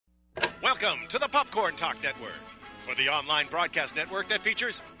Welcome to the Popcorn Talk Network, for the online broadcast network that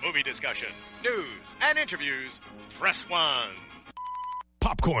features movie discussion, news, and interviews. Press 1.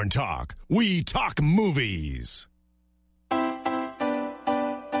 Popcorn Talk. We talk movies.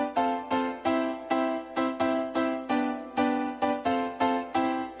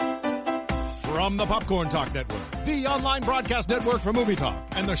 From the Popcorn Talk Network, the online broadcast network for movie talk,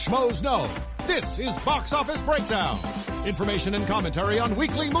 and the schmoes know, this is Box Office Breakdown. Information and commentary on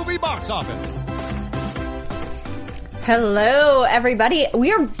weekly movie box office. Hello, everybody.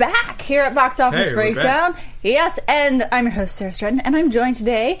 We are back here at Box Office Breakdown. Yes, and I'm your host, Sarah Stratton, and I'm joined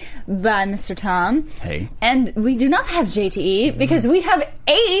today by Mr. Tom. Hey. And we do not have JTE because we have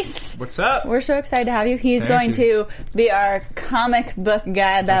Ace. What's up? We're so excited to have you. He's going to be our comic book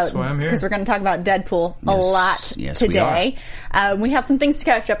guy about... That's why I'm here. Because we're going to talk about Deadpool a lot today. We have some things to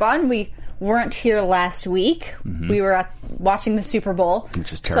catch up on. We weren't here last week. Mm-hmm. We were watching the Super Bowl.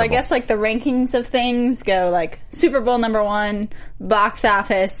 Which is terrible. So I guess like the rankings of things go like Super Bowl #1, box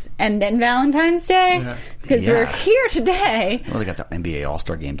office, and then Valentine's Day. Because we're here today. Well, they got the NBA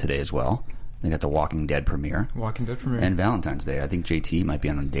All-Star Game today as well. They got the Walking Dead premiere. And Valentine's Day. I think JTE might be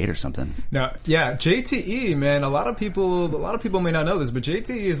on a date or something. No, yeah, JTE, man. A lot of people may not know this, but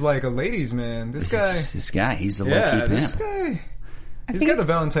JTE is like a ladies' man. This guy, he's a low-key pimp. This guy. He's got a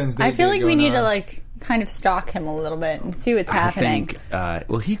Valentine's Day. I feel like we need to like kind of stalk him a little bit and see what's happening. I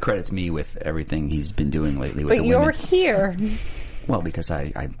think, he credits me with everything he's been doing lately with the women. But you're here. Well, because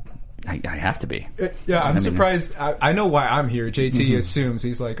I have to be. Yeah, I'm surprised. I know why I'm here. JT assumes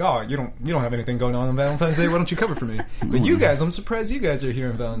he's like, oh, you don't have anything going on Valentine's Day. Why don't you cover for me? But you guys, I'm surprised you guys are here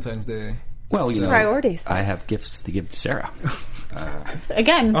on Valentine's Day. Well, you know, priorities. I have gifts to give to Sarah.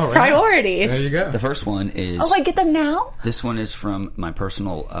 Again, priorities. There you go. The first one is... Oh, I get them now? This one is from my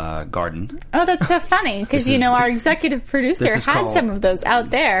personal garden. Oh, that's so funny, because, our executive producer had some of those out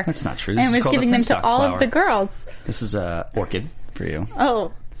there. That's not true. And was giving them to all of the girls. This is a orchid for you.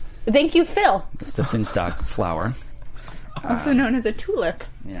 Oh, thank you, Phil. It's the Finstock flower. Also known as a tulip.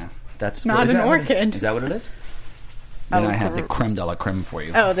 Yeah. That's not an orchid. Is that what it is? And I have the creme de la creme for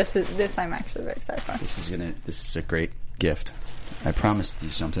you. Oh, this I'm actually very excited for. This is a great gift. I promised you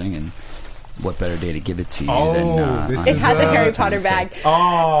something, and what better day to give it to you than it has a Harry Potter bag.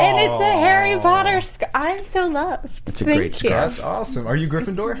 Oh, and it's a Harry Potter scarf. I'm so loved. It's a great scarf. That's awesome. Are you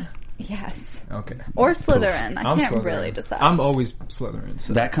Gryffindor? Yes. Okay. Or Slytherin. I can't Slytherin. Really decide. I'm always Slytherin.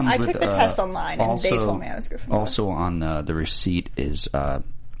 So. That comes with... I took the test online, and they told me I was Gryffindor. Also on the receipt is a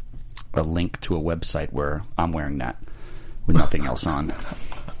link to a website where I'm wearing that with nothing else on.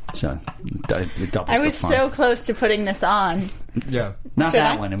 So it doubles I was the fun. so close to putting this on. Yeah. Not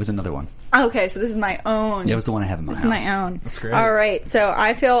that one. It was another one. Okay, so this is my own. Yeah, it was the one I have in my house. This is my own. That's great. All right, so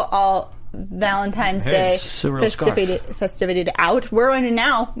I feel all Valentine's Day festivity out. We're going to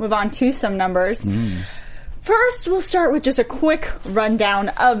now move on to some numbers. First, we'll start with just a quick rundown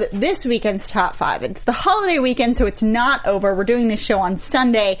of this weekend's top 5. It's the holiday weekend, so it's not over. We're doing this show on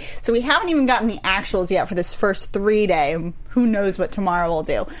Sunday, so we haven't even gotten the actuals yet for this first 3-day. Who knows what tomorrow will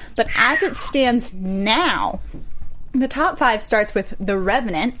do. But as it stands now, the top 5 starts with The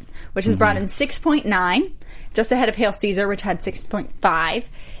Revenant, which has brought in 6.9, just ahead of Hail Caesar, which had 6.5.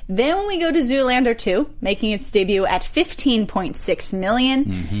 Then we go to Zoolander 2, making its debut at $15.6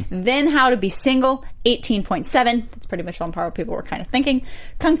 million. Then How to Be Single, $18.7. That's pretty much on par with what people were kind of thinking.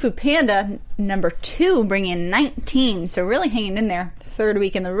 Kung Fu Panda, number 2, bringing in 19. So really hanging in there, third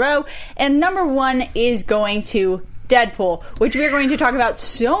week in a row. And number 1 is going to Deadpool, which we're going to talk about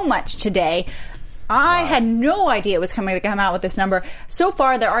so much today. I had no idea it was coming to come out with this number. So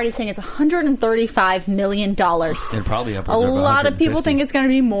far, they're already saying it's $135 million. They're probably upwards of a lot of people think it's going to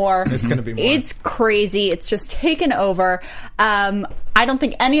be more. It's going to be more. It's crazy. It's just taken over. I don't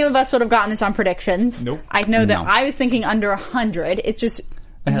think any of us would have gotten this on predictions. Nope. I know that I was thinking under 100. It's just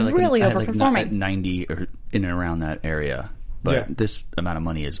really overperforming. I had 90 or in and around that area. But this amount of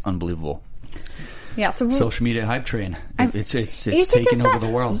money is unbelievable. Yeah, so social media hype train. It's taking over the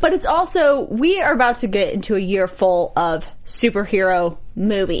world. But it's also, we are about to get into a year full of superhero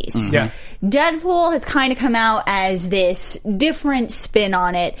movies. Yeah. Deadpool has kind of come out as this different spin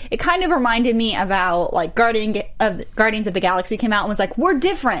on it. It kind of reminded me about like Guardians of the Galaxy came out and was like, we're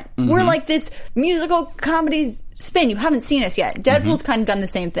different. We're like this musical comedy spin. You haven't seen us yet. Deadpool's kind of done the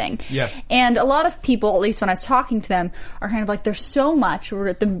same thing. Yeah. And a lot of people, at least when I was talking to them, are kind of like, there's so much.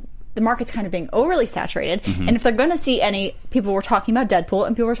 The market's kind of being overly saturated. And if they're going to see any, people were talking about Deadpool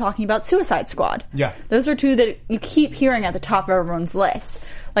and people were talking about Suicide Squad. Yeah. Those are two that you keep hearing at the top of everyone's list.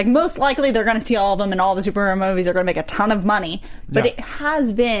 Like, most likely they're going to see all of them and all the superhero movies are going to make a ton of money. But it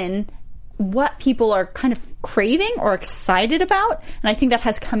has been what people are kind of craving or excited about, and I think that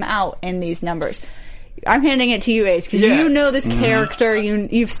has come out in these numbers. I'm handing it to you, Ace, because you know this character.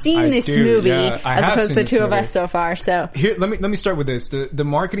 You've seen this movie as opposed to the two of us so far. So here, let me start with this. The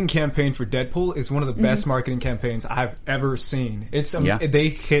marketing campaign for Deadpool is one of the best marketing campaigns I've ever seen. It's they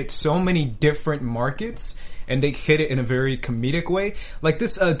hit so many different markets. And they hit it in a very comedic way. Like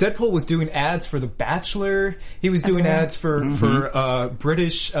this, Deadpool was doing ads for The Bachelor. He was doing ads for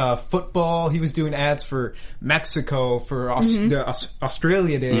British football. He was doing ads for Mexico, for the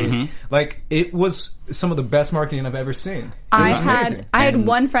Australia Day. Like, it was some of the best marketing I've ever seen. I had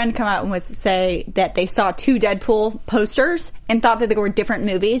one friend come out and say that they saw 2 Deadpool posters and thought that they were different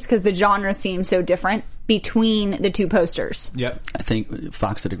movies because the genre seemed so different between the 2 posters. Yep. I think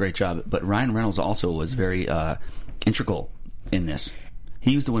Fox did a great job, but Ryan Reynolds also was very integral in this.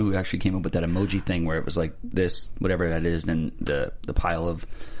 He was the one who actually came up with that emoji thing where it was like this, whatever that is, then the pile of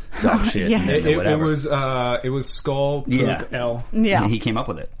dog shit. Yes. And whatever. It was skull, poop, L. Yeah. He came up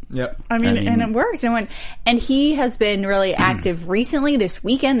with it. Yep. I mean, and it works. And he has been really active recently, this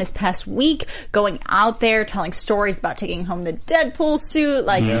past week, going out there, telling stories about taking home the Deadpool suit,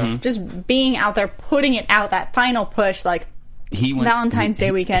 just being out there, putting it out, that final push, Valentine's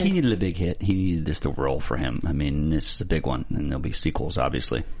Day weekend. He needed a big hit. He needed this to roll for him. I mean, this is a big one, and there'll be sequels,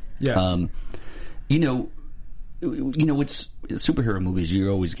 obviously. Yeah. It's superhero movies. You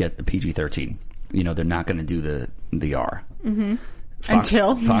always get the PG-13. They're not going to do the R. Mm-hmm.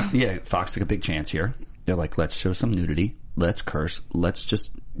 Until Fox took a big chance here. They're like, let's show some nudity, let's curse, let's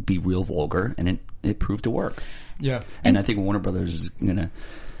just be real vulgar, and it proved to work. Yeah. And I think Warner Brothers is going to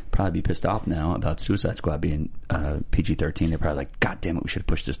probably be pissed off now about Suicide Squad being PG-13. They're probably like, God damn it, we should have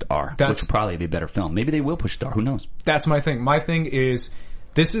pushed this to R. Which would probably be a better film. Maybe they will push it to R. Who knows? That's my thing. My thing is,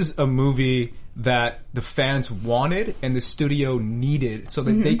 this is a movie that the fans wanted and the studio needed so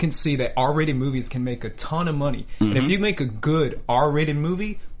that they can see that R-rated movies can make a ton of money. And if you make a good R-rated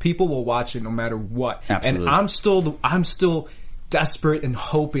movie, people will watch it no matter what. Absolutely. And I'm still desperate and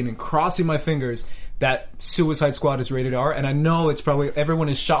hoping and crossing my fingers that Suicide Squad is rated R, and I know it's probably everyone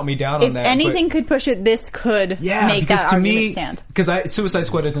has shot me down on that. If anything could push it, this could make that argument stand. Because Suicide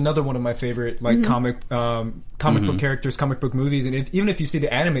Squad is another one of my favorite comic book characters, comic book movies, and even if you see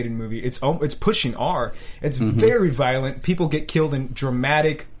the animated movie, it's pushing R. It's very violent. People get killed in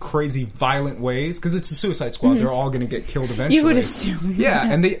dramatic, crazy, violent ways because it's a Suicide Squad. They're all going to get killed eventually. You would assume. Yeah,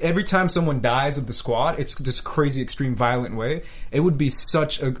 and every time someone dies of the squad, it's this crazy, extreme, violent way. It would be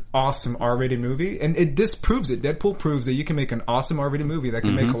such an awesome R-rated movie, and this proves it. Deadpool proves that you can make an awesome R-rated movie that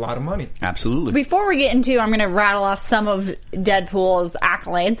can make a lot of money. Absolutely. Before we get into, I'm going to rattle off some of Deadpool's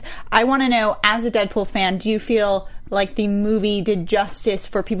accolades. I want to know, as a Deadpool fan, do you feel like the movie did justice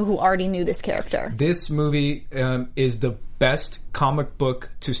for people who already knew this character? This movie is the best comic book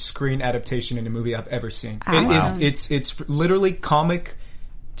to screen adaptation in a movie I've ever seen. It's literally comic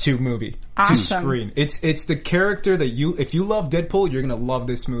to movie to screen. It's the character that if you love Deadpool, you're gonna love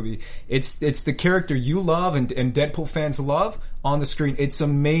this movie. It's the character you love and Deadpool fans love on the screen. It's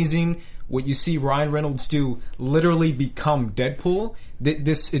amazing what you see Ryan Reynolds do, literally become Deadpool.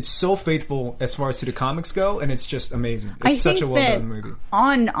 It's so faithful as far as to the comics go, and it's just amazing. It's such a well done movie.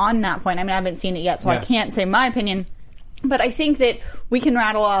 On that point, I mean, I haven't seen it yet, so I can't say my opinion, but I think that we can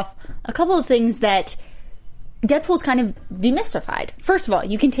rattle off a couple of things that Deadpool's kind of demystified. First of all,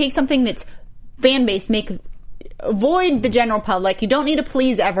 you can take something that's fan-based, avoid the general public. You don't need to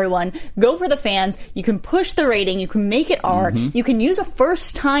please everyone. Go for the fans. You can push the rating. You can make it R. You can use a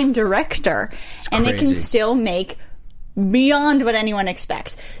first-time director, and it can still make beyond what anyone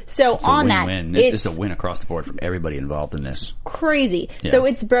expects. So it's on that, it's a win across the board from everybody involved in this. Crazy. Yeah. So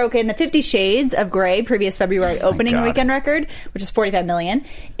it's broken the 50 Shades of Grey previous February opening weekend record, which is $45 million.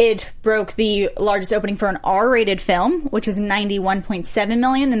 It broke the largest opening for an R-rated film, which was $91.7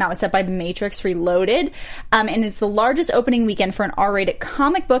 million, and that was set by The Matrix Reloaded. And it's the largest opening weekend for an R-rated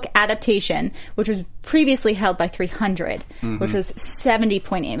comic book adaptation, which was previously held by 300, which was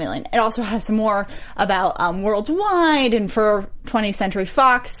 $70.8 million. It also has some more about Worldwide and for 20th Century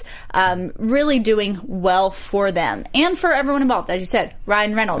Fox, really doing well for them and for everyone involved. As you said,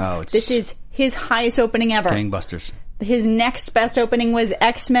 Ryan Reynolds. This is his highest opening ever. Gangbusters. His next best opening was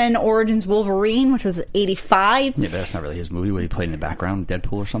X-Men Origins Wolverine, which was 85. Yeah, but that's not really his movie where he played in the background,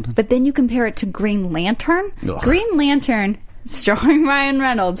 Deadpool or something. But then you compare it to Green Lantern. Ugh. Green Lantern, starring Ryan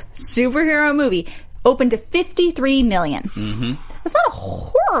Reynolds, superhero movie, opened to $53 million. It's not a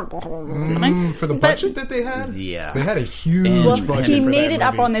horrible movie. For the budget that they had? Yeah. They had a huge budget. He for made that it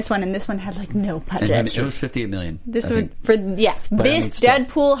up movie. on this one, and this one had like no budget. And it was $58 million. This I would think. this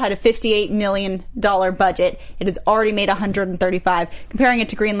Deadpool had a $58 million budget. It has already made $135. Comparing it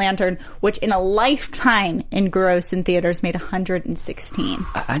to Green Lantern, which in a lifetime in gross in theaters made $116.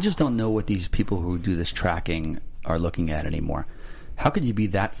 I just don't know what these people who do this tracking are looking at anymore. How could you be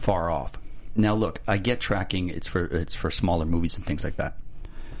that far off? Now, look, I get tracking. It's for smaller movies and things like that.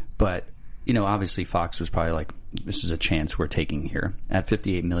 But, you know, obviously Fox was probably like, this is a chance we're taking here. At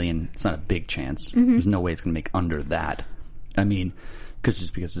 $58 million, it's not a big chance. Mm-hmm. There's no way it's going to make under that. I mean, because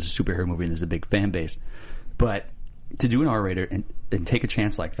it's a superhero movie and there's a big fan base. But to do an R-rated and take a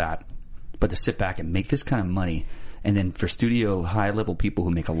chance like that, but to sit back and make this kind of money, and then for studio high-level people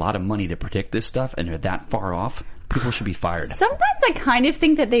who make a lot of money to predict this stuff and they're that far off, people should be fired. Sometimes I kind of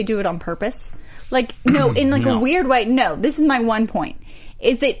think that they do it on purpose. Like, no, in like a weird way. No, this is my one point.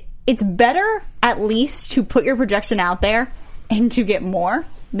 Is that it's better at least to put your projection out there and to get more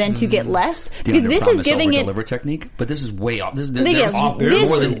than to get less, because this is giving it deliver technique, but this is way off. This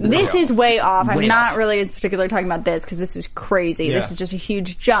is way off. I'm not really in particular talking about this because this is crazy. Yeah. This is just a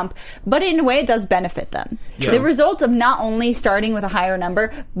huge jump, but in a way, it does benefit them. Yeah. The result of not only starting with a higher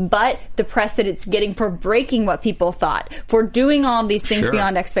number, but the press that it's getting for breaking what people thought, for doing all of these things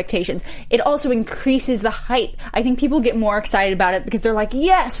beyond expectations. It also increases the hype. I think people get more excited about it because they're like,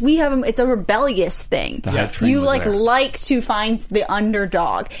 "Yes, we have." It's a rebellious thing. You like to find the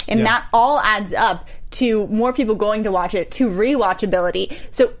underdog. And that all adds up to more people going to watch it, to rewatchability.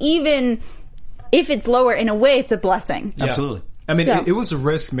 So even if it's lower, in a way, it's a blessing. Yeah. Absolutely. I mean, it was a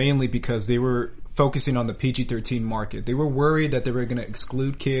risk mainly because they were focusing on the PG-13 market. They were worried that they were going to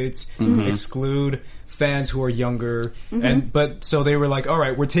exclude kids, exclude fans who are younger, but so they were like, all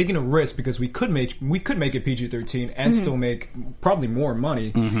right, we're taking a risk because we could make it PG-13 and still make probably more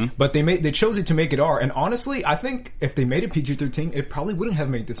money, but they chose it to make it R. And honestly, I think if they made it PG-13, it probably wouldn't have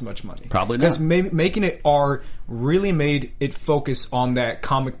made this much money. Probably not. Because making it R really made it focus on that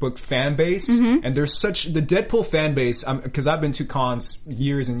comic book fan base, and there's the Deadpool fan base, because I've been to cons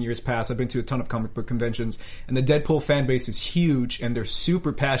years and years past, I've been to a ton of comic book conventions, and the Deadpool fan base is huge, and they're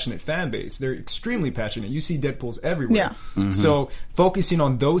super passionate fan base. They're extremely passionate. You see Deadpools everywhere. Yeah. So focusing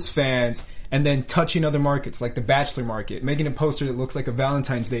on those fans and then touching other markets like the Bachelor market, making a poster that looks like a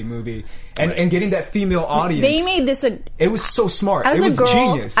Valentine's Day movie, and getting that female audience. They made this it was so smart. It was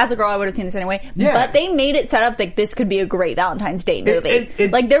genius. As a girl, I would have seen this anyway. Yeah. But they made it set up like this could be a great Valentine's Day movie.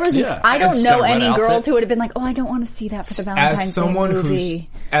 Like there was, I don't know any girls who would have been like, oh, I don't want to see that for the Valentine's Day movie.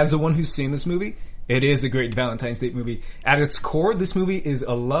 As the one who's seen this movie, it is a great Valentine's Day movie. At its core, this movie is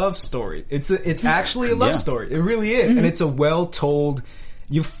a love story. It's actually a love story. It really is. And it's a well-told,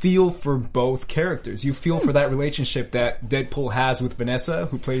 you feel for both characters. You feel for that relationship that Deadpool has with Vanessa,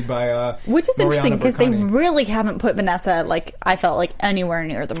 who played by which is Mariana interesting because they Barkani. really haven't put Vanessa, like, I felt like anywhere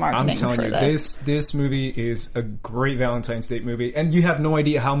near the marketing. I'm telling you, this movie is a great Valentine's Day movie. And you have no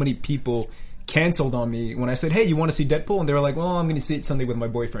idea how many people canceled on me when I said, hey, you want to see Deadpool? And they were like, well, I'm going to see it Sunday with my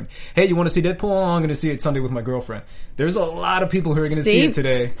boyfriend. Hey, you want to see Deadpool? Oh, I'm going to see it Sunday with my girlfriend. There's a lot of people who are going to see it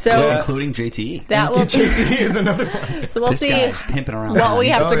today. So, including JT. JT is another one. So we'll this see guy's pimping around what we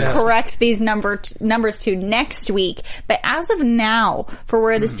have to correct these numbers to next week. But as of now, for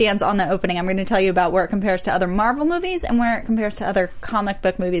where this stands on the opening, I'm going to tell you about where it compares to other Marvel movies and where it compares to other comic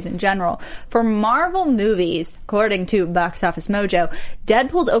book movies in general. For Marvel movies, according to Box Office Mojo,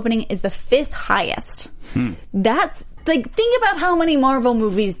 Deadpool's opening is the 5th highest. That's like, think about how many Marvel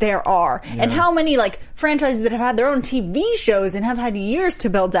movies there are and how many like franchises that have had their own TV shows and have had years to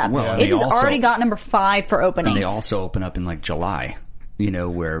build up. Well, it has already got number 5 for opening. And they also open up in like July, you know,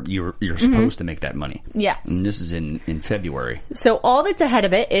 where you're supposed to make that money. Yes. And this is in February. So all that's ahead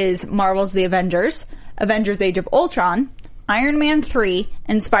of it is Marvel's The Avengers, Avengers Age of Ultron, Iron Man 3,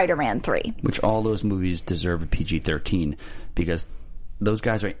 and Spider-Man 3. Which all those movies deserve a PG-13 because those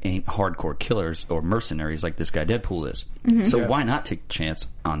guys ain't hardcore killers or mercenaries like this guy Deadpool is. So why not take a chance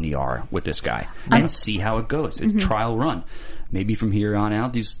on the R with this guy and see how it goes? It's trial run. Maybe from here on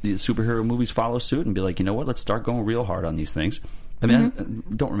out, these superhero movies follow suit and be like, you know what? Let's start going real hard on these things. I mean,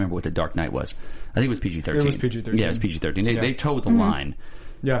 I don't remember what The Dark Knight was. I think it was PG-13. It was PG-13. Yeah, it was PG-13. They towed the line.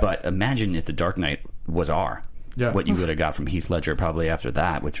 Yeah. But imagine if The Dark Knight was R. Yeah. What you would have got from Heath Ledger probably after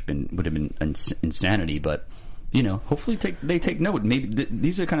that, which would have been insanity. But you know, hopefully they take note. Maybe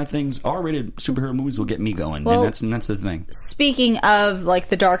these are the kind of things R-rated superhero movies will get me going, and that's the thing. Speaking of like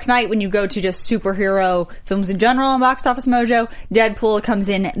The Dark Knight, when you go to just superhero films in general on Box Office Mojo, Deadpool comes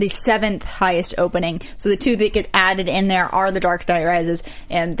in the 7th highest opening. So the two that get added in there are The Dark Knight Rises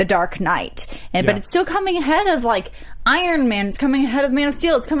and The Dark Knight. But it's still coming ahead of like Iron Man, it's coming ahead of Man of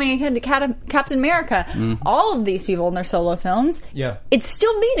Steel, it's coming ahead to Captain America. All of these people in their solo films, it's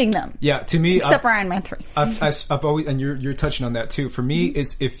still beating them. Yeah, to me, except for Iron Man 3. I've always, and you're touching on that too. For me,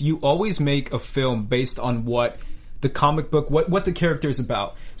 is if you always make a film based on what the comic book, what the character is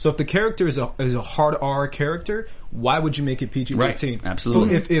about. So if the character is a hard R character, why would you make it PG-13? Right,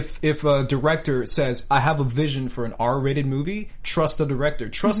 absolutely. If a director says, I have a vision for an R-rated movie, trust the director.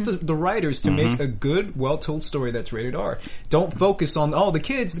 Trust the writers to make a good, well-told story that's rated R. Don't focus on, the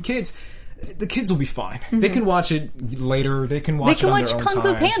kids will be fine. They can watch it later. They can watch Kung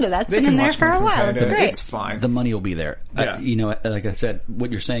Fu Panda. That's been in there for a while. It's great. It's fine. The money will be there. Yeah. Like I said,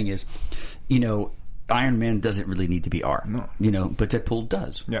 what you're saying is, Iron Man doesn't really need to be R. No. But Deadpool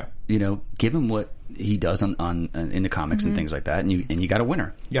does. Yeah. Give him what he does on in the comics and things like that, and you got a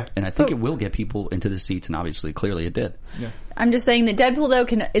winner. Yeah. And I think it will get people into the seats, and obviously, clearly it did. Yeah. I'm just saying that Deadpool, though,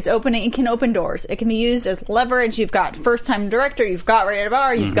 it can open doors. It can be used as leverage. You've got first-time director, you've got rated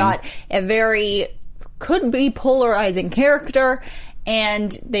R, you've got a very, could be polarizing character,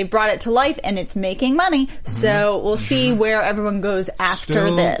 and they brought it to life, and it's making money. So we'll see where everyone goes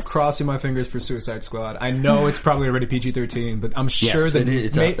after this. Crossing my fingers for Suicide Squad. I know it's probably already PG-13, but I'm sure that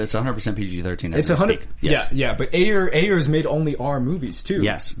it's 100% PG-13. It's 100. Yes. Yeah. But Ayer's made only R movies too.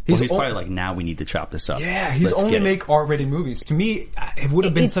 Yes, he's probably like, now we need to chop this up. Yeah, he's only make R-rated movies. To me, it would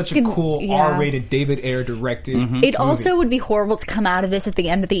have been such a cool R-rated David Ayer directed. It also would be horrible to come out of this at the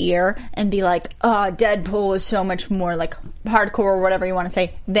end of the year and be like, Deadpool was so much more like hardcore or whatever you want to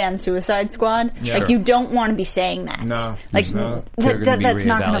say than Suicide Squad. Yeah. Like, you don't want to be saying that. No. Like, that's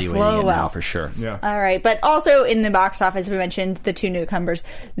not going to blow well. For sure. Yeah. All right. But also in the box office, we mentioned the two newcomers,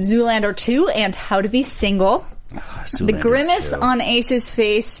 Zoolander 2 and How to Be Single. The grimace on Ace's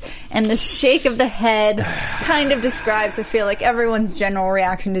face and the shake of the head kind of describes, I feel like, everyone's general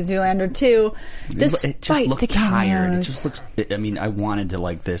reaction to Zoolander 2. It just looked tired. It just looks... I wanted to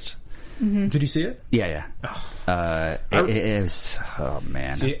like this. Did you see it? Yeah. It was, oh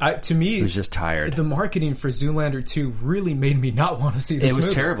man. See, to me, it was just tired. The marketing for Zoolander 2 really made me not want to see this movie. It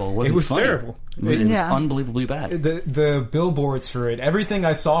was terrible. It was terrible. It was unbelievably bad. The billboards for it, everything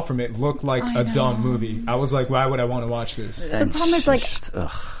I saw from it looked like a dumb movie. I was like, why would I want to watch this? The problem is, like,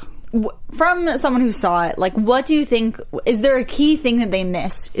 from someone who saw it, like, what do you think? Is there a key thing that they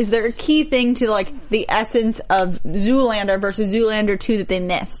missed? Is there a key thing to, like, the essence of Zoolander versus Zoolander 2 that they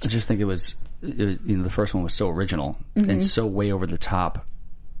missed? I just think it was the first one was so original and so way over the top.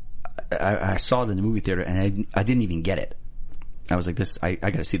 I saw it in the movie theater and I didn't even get it. I was like, I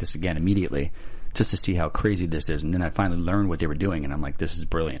got to see this again immediately just to see how crazy this is. And then I finally learned what they were doing, and I'm like, this is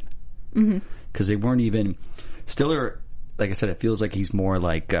brilliant. Because they weren't even... Stiller, like I said, it feels like he's more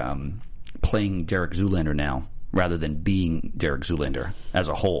like playing Derek Zoolander now rather than being Derek Zoolander as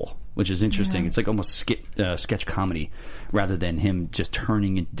a whole, which is interesting. It's like almost sketch comedy rather than him just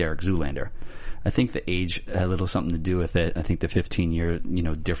turning into Derek Zoolander. I think the age had a little something to do with it. I think the 15-year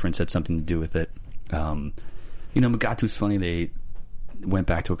difference had something to do with it. Mugatu's funny. They went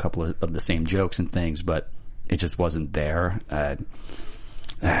back to a couple of the same jokes and things, but it just wasn't there.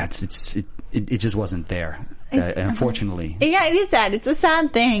 It just wasn't there. Unfortunately. Yeah, it is sad. It's a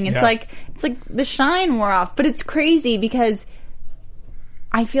sad thing. It's like the shine wore off, but it's crazy because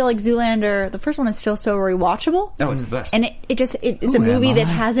I feel like Zoolander, the first one, is still so rewatchable. Oh, it's the best. And it's a movie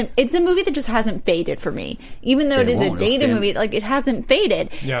that just hasn't faded for me. Even though it is a dated movie, like, it hasn't faded.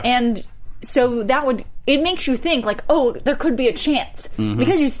 Yeah. And so it makes you think, like, oh, there could be a chance.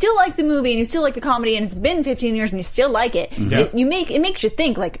 Because you still like the movie and you still like the comedy and it's been 15 years and you still like it. It makes you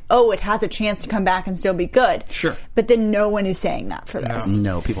think, like, oh, it has a chance to come back and still be good. Sure. But then no one is saying that for this.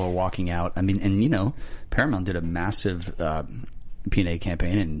 No, people are walking out. I mean, and Paramount did a massive P&A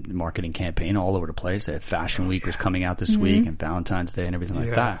campaign and marketing campaign all over the place. Fashion Week was coming out this week and Valentine's Day and everything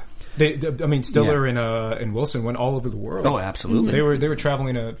like that. Stiller and Wilson went all over the world. Oh, absolutely. They were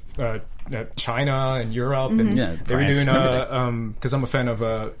traveling to China and Europe, and they were doing because I'm a fan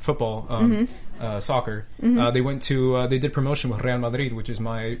of football, soccer. They went to they did promotion with Real Madrid, which is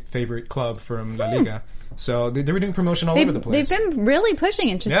my favorite club from La Liga. So they were doing promotion all over the place. They've been really pushing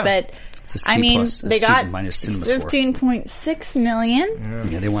it. Just that, they got 15.6 million.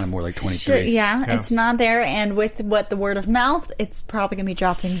 Yeah, they wanted more like 23. Sure, it's not there. And with the word of mouth, it's probably going to be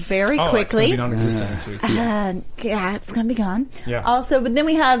dropping very quickly. It's going to be non-existent next week. It's going to be gone. Yeah. Also, but then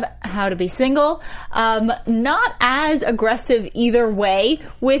we have How to Be Single. Not as aggressive either way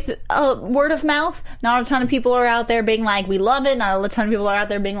with word of mouth. Not a ton of people are out there being like, we love it. Not a ton of people are out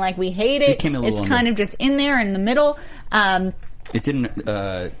there being like, we hate it. It came a little kind of just in there in the middle. It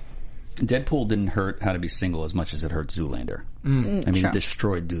didn't Deadpool didn't hurt How to Be Single as much as it hurt Zoolander. I mean, it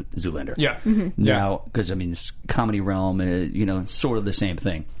destroyed Zoolander. Yeah. Now, because this comedy realm, sort of the same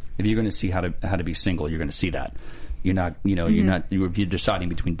thing. If you're going to see How to Be Single, you're going to see that. You're not, you're deciding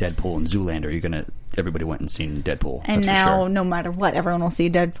between Deadpool and Zoolander. Everybody went and seen Deadpool. And now, no matter what, everyone will see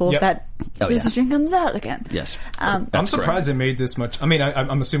Deadpool if that decision comes out again. Yes. I'm surprised it made this much. I mean,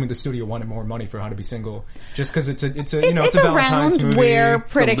 I'm assuming the studio wanted more money for How to Be Single, just because it's a Valentine's movie. Where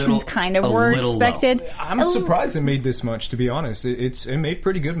predictions kind of were expected. I'm surprised it made this much, to be honest. It made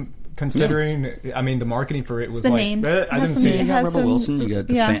pretty good. Considering, I mean, the marketing for it was I didn't see it. You got Rebel Wilson, you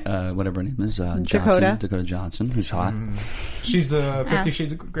got whatever her name is, Dakota Johnson, who's hot. She's the 50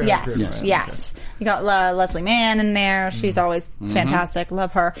 Shades of Grey. Yes. You got Leslie Mann in there. She's always fantastic.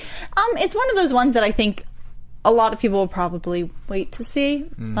 Love her. It's one of those ones that I think a lot of people will probably wait to see.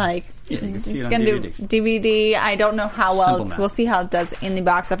 It's going to do DVD. I don't know how well we'll see how it does in the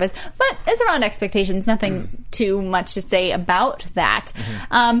box office, but it's around expectations. Nothing too much to say about that.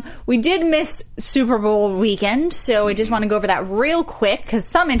 We did miss Super Bowl weekend, so I just want to go over that real quick because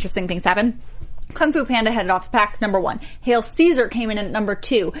some interesting things happened. Kung Fu Panda headed off the pack, number 1. Hail Caesar came in at number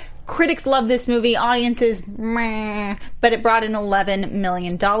 2. Critics love this movie, audiences, meh, but it brought in $11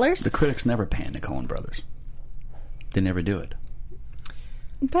 million. The critics never pan the Coen brothers. They never do it.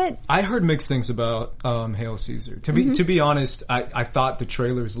 But I heard mixed things about Hail Caesar. To be honest, I thought the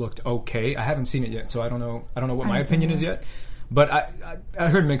trailers looked okay. I haven't seen it yet, so I don't know what my opinion is yet. But I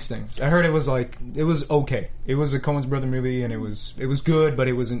heard mixed things. I heard it was okay. It was a Coen's brother movie, and it was good, but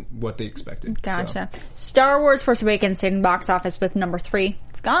it wasn't what they expected. Gotcha. So. Star Wars: Force Awakens stayed in box office with number 3.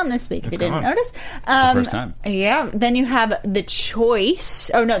 It's gone this week. If you didn't notice, first time. Yeah. Then you have The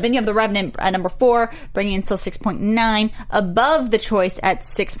Choice. Oh no. Then you have The Revenant at number 4, bringing in still 6.9, above The Choice at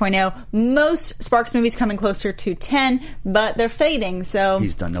 6.0. Most Sparks movies coming closer to 10, but they're fading. So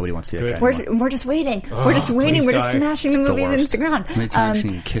he's done. Nobody wants to see that guy We're just waiting. We're just waiting. We're just smashing the movies into the ground. How many times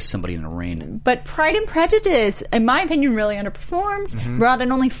can you kiss somebody in the rain? But Pride and Prejudice, in my opinion, really underperformed. Brought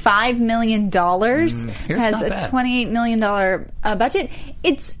in only $5 million. Has a $28 million budget.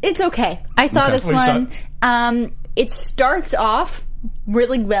 It's okay. I saw this one. It starts off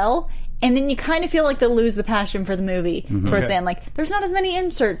really well, and then you kind of feel like they'll lose the passion for the movie towards the end. Like, there's not as many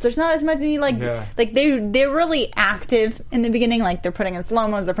inserts. There's not as many, like they're really active in the beginning. Like, they're putting in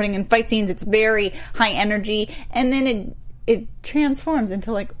slow-mos, they're putting in fight scenes. It's very high energy. And then it transforms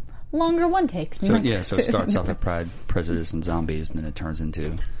into, like, longer one takes. So it starts off at Pride, Prejudice, and Zombies, and then it turns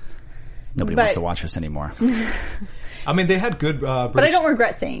into nobody wants to watch this anymore. I mean, they had good British... But I don't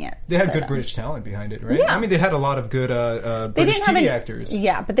regret seeing it. They had good British talent behind it, right? Yeah. I mean, they had a lot of good British TV actors.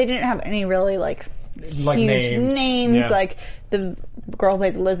 Yeah, but they didn't have any really, like huge names. Yeah. Like, the girl who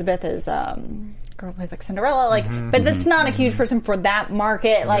plays Elizabeth is... girl who plays, like, Cinderella. But that's not a huge person for that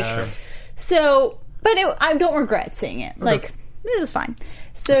market. Like, so... But I don't regret seeing it. Okay. Like, it was fine.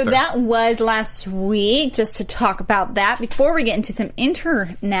 So that was last week, just to talk about that. Before we get into some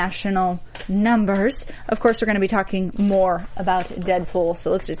international numbers, of course, we're going to be talking more about Deadpool.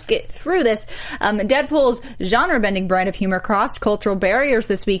 So let's just get through this. Deadpool's genre-bending brand of humor crossed cultural barriers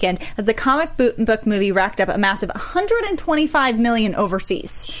this weekend as the comic book movie racked up a massive $125 million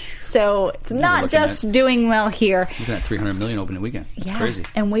overseas. So it's not just doing well here. Looking at $300 million opening weekend. It's crazy.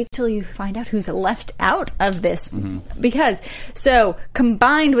 And wait till you find out who's left out of this. Because, so,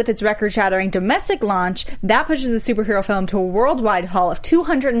 combined with its record-shattering domestic launch, that pushes the superhero film to a worldwide haul of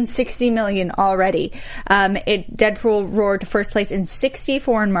 $260 million already. Deadpool roared to first place in 60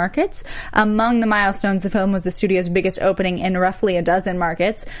 foreign markets. Among the milestones, the film was the studio's biggest opening in roughly a dozen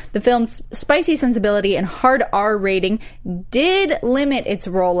markets. The film's spicy sensibility and hard R rating did limit its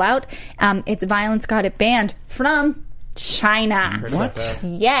rollout. Its violence got it banned from China. What?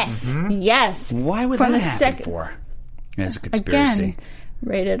 Yes. Yes. Why would that happen for? It's a conspiracy. Again,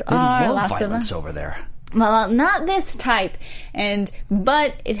 rated R. Love violence over there. Well, not this type,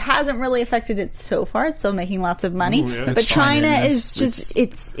 but it hasn't really affected it so far. It's still making lots of money. But China is just,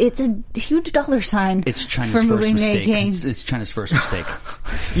 it's a huge dollar sign. It's China's for first movie mistake. making. It's China's first mistake.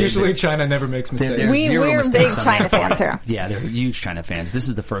 Usually China never makes mistakes. We're big China fans here. Yeah, they're huge China fans. This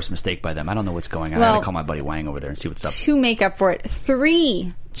is the first mistake by them. I don't know what's going on. I gotta call my buddy Wang over there and see what's up. To make up for it,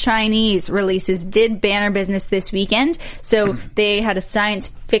 3 Chinese releases did banner business this weekend. So they had a science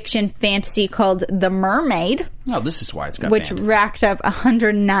fiction fantasy called The Mermaid. Oh, this is why it's got which banned. Racked up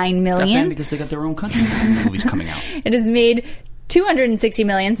 $109 million. Got banned because they got their own country movies coming out. It has made $260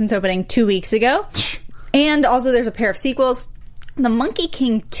 million since opening 2 weeks ago. And also there's a pair of sequels. The Monkey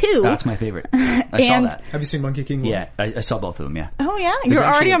King 2. That's my favorite. I saw that. Have you seen Monkey King 1? Yeah, I saw both of them, yeah. Oh, yeah? You're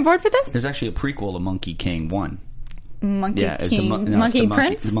already on board for this? There's actually a prequel to Monkey King 1. Monkey Yeah, King. Monkey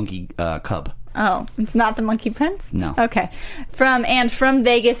Prince? The monkey cub. Oh, it's not the Monkey Prince? No. Okay. From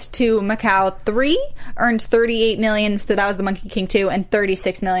Vegas to Macau 3 earned $38 million. So that was the Monkey King 2, and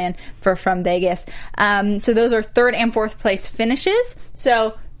 $36 million for From Vegas. So those are third and fourth place finishes.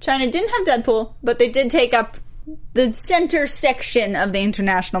 So China didn't have Deadpool, but they did take up the center section of the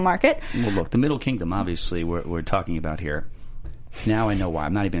international market. Well, look, the Middle Kingdom, obviously, we're talking about here. Now I know why.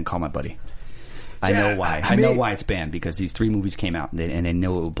 I'm not even going to call my buddy. I know why. I know why it's banned, because these 3 movies came out, and they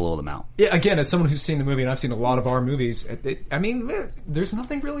know it will blow them out. Yeah, again, as someone who's seen the movie, and I've seen a lot of our movies, there's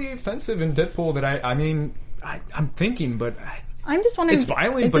nothing really offensive in Deadpool that I'm thinking, but I'm just wondering, it's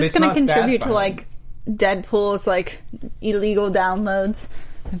violent, is but this it's not going to contribute that to violent. Deadpool's illegal downloads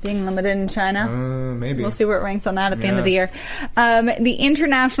being limited in China? Maybe. We'll see where it ranks on that at the end of the year. The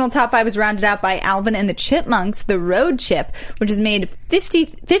international top 5 was rounded out by Alvin and the Chipmunks, The Road Chip, which has made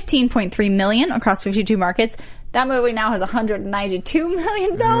 $15.3 million across 52 markets. That movie now has $192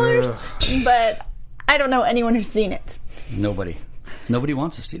 million, but I don't know anyone who's seen it. Nobody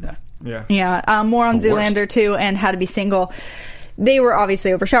wants to see that. Yeah. More on Zoolander 2 and How to Be Single. They were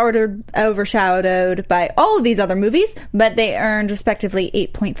obviously overshadowed by all of these other movies, but they earned respectively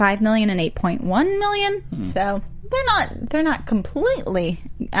 $8.5 million and $8.1 million. So they're not completely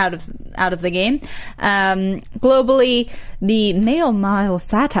out of the game. Globally, the male model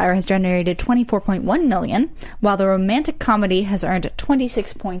satire has generated $24.1 million, while the romantic comedy has earned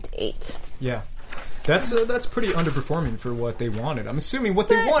 $26.8. Yeah. That's pretty underperforming for what they wanted. I'm assuming what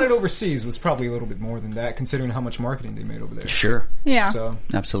they wanted overseas was probably a little bit more than that, considering how much marketing they made over there. Sure. Yeah. So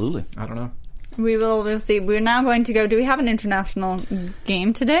Absolutely. I don't know. We'll see. We're now going to go. Do we have an international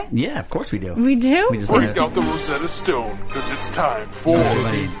game today? Yeah, of course we do. We do? We just Bring out the Rosetta Stone, because it's time for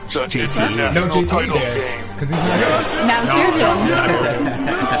the International No JT Title dares, Game. because he's not here. Now it's your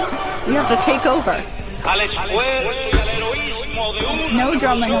turn. You have to take over. No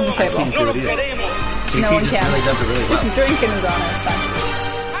drumming on the table. Can't do it either. No one just can. really does it really well. Just drinking is on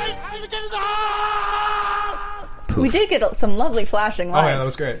it. We did get some lovely flashing lights. Oh, yeah, that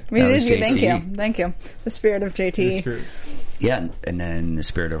was great. We That did. was JT. Thank you. The spirit of JT. Spirit. Yeah, and then the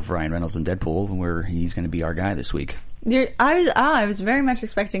spirit of Ryan Reynolds and Deadpool, where he's going to be our guy this week. I was very much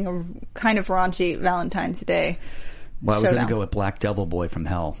expecting a kind of raunchy Valentine's Day. Well, I was going to go with Black Devil Boy from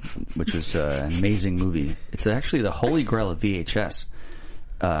Hell, which was an amazing movie. It's actually the holy grail of VHS.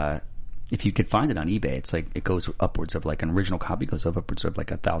 If you could find it on eBay, it's it goes upwards of an original copy goes up upwards of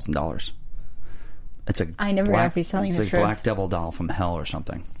 $1,000. It's I never know if he's telling the truth. Black Devil Doll from Hell or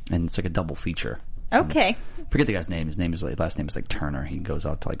something, and it's a double feature. Okay. Forget the guy's name. His last name is Turner. He goes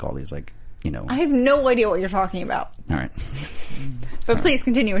out to all these I have no idea what you're talking about. All right. But please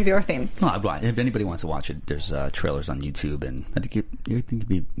continue with your theme. Well, if anybody wants to watch it, there's trailers on YouTube, and I think you can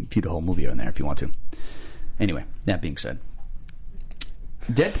view the whole movie on there if you want to. Anyway, that being said,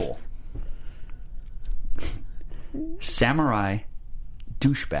 Deadpool. Samurai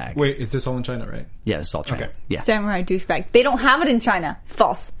douchebag. Wait, is this all in China, right? Yeah, it's all China. Okay. Yeah. Samurai douchebag. They don't have it in China.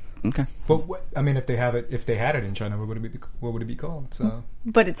 False. Okay. Well, if they had it in China, what would it be called? So,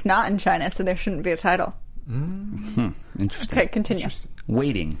 but it's not in China, so there shouldn't be a title. Interesting. Okay, continue.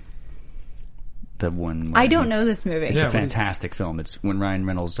 Waiting. The one. I don't know this movie. It's a fantastic film. It's when Ryan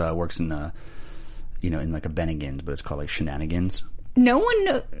Reynolds works in a Bennigan's, but it's called Shenanigans. No one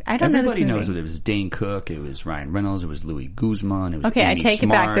knows. I don't know this movie. Everybody knows it was Dane Cook, it was Ryan Reynolds, it was Louis Guzman, it was Okay, Amy I take Smart.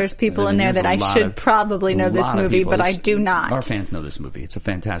 it back. There's people in there that I should probably know this movie, but I do not. Our fans know this movie. It's a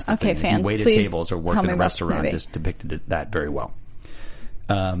fantastic Okay, thing. fans, If you waited please tables or worked tell in me a about this restaurant, movie. this depicted that very well.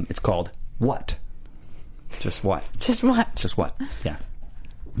 It's called What? Just what? Just what? Just what? Yeah.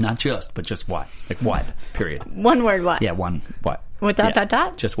 Not just, but just what? What? Period. One word what? Yeah, one what? With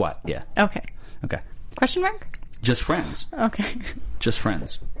dot? Just what? Yeah. Okay. Okay. Question mark? Just Friends. Okay. Just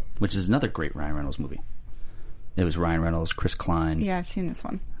Friends, which is another great Ryan Reynolds movie. It was Ryan Reynolds, Chris Klein. Yeah, I've seen this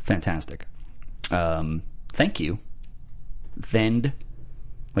one. Fantastic. Thank you. Thank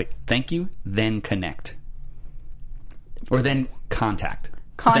you, then connect. Or then contact.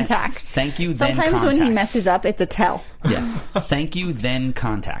 Contact. Thank you, then contact. Sometimes when he messes up, it's a tell. Yeah. Thank you, then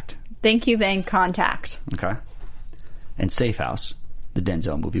contact. Thank you, then contact. Okay. And Safe House, the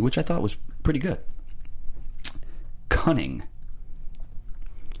Denzel movie, which I thought was pretty good. Cunning.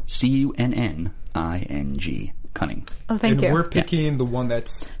 Cunning. Cunning. Oh, thank and you. we're picking the one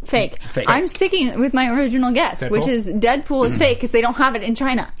that's Fake. Fake. I'm sticking with my original guess, which is Deadpool is fake because they don't have it in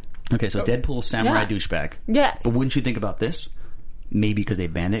China. Okay, so Deadpool, samurai Yeah. douchebag. Yes. But wouldn't you think about this? Maybe because they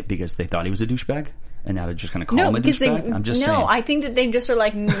banned it because they thought he was a douchebag, and now they're just going to call him a douchebag? I'm just saying. I think that they just are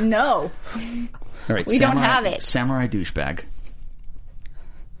like, no. All right, we don't have it. Samurai douchebag.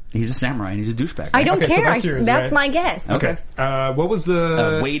 He's a samurai and he's a douchebag. Right? I don't Okay, so care. that's yours, That's right? my guess. Okay. What was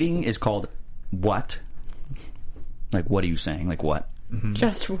the... Waiting is called what? Like, what are you saying? Like, what?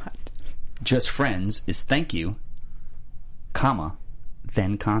 Just what? Just friends is thank you, comma,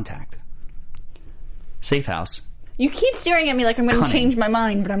 then contact. Safe house. You keep staring at me like I'm going to Cunning. change my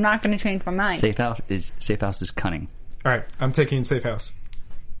mind, but I'm not going to change my mind. Safe house is cunning. All right, I'm taking Safe House.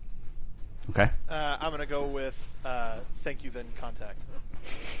 Okay. I'm going to go with thank you, then contact.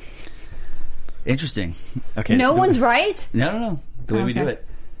 Interesting. Okay. No one's right? No. The way we do Okay. it.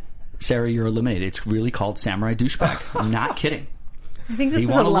 Sarah, you're eliminated. It's really called Samurai Douchebag. I'm not kidding. I think this You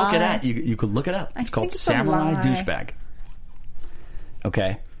is a want to lie. look it at? You could look it up. It's called think it's a Samurai lie. Douchebag.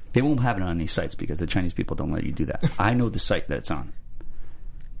 Okay. They won't have it on these sites because the Chinese people don't let you do that. I know the site that it's on.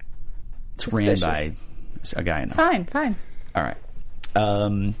 It's ran by a guy I know. Fine. All right.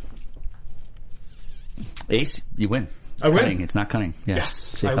 Ace, you win. I win. Cunning. It's not cunning. Yeah. Yes,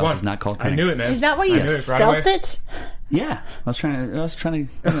 Safe I house won. is not called I cunning. knew it, man. Is that why you I knew it right spelt away. it? Yeah. I was trying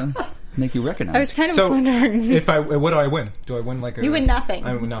to make you recognize. I was kind of So, wondering. what do I win? Do I win like a... You win nothing.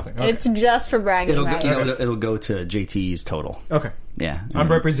 I win nothing. Okay. It's just for bragging It'll rights. it'll go to JT's total. Okay. Yeah. I'm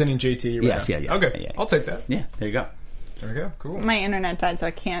representing JT right Yes, now. yeah. Okay, Yeah. I'll take that. Yeah, there you go. There we go. Cool. My internet died, so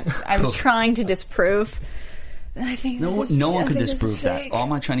I can't. I was trying to disprove. I think No one could disprove that. All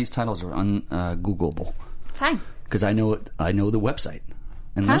my Chinese titles are ungoogleable Fine. because I know the website.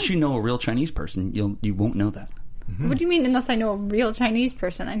 Unless Huh? you know a real Chinese person, you won't know that What do you mean, unless I know a real Chinese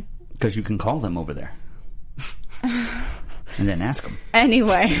person? because you can call them over there and then ask them.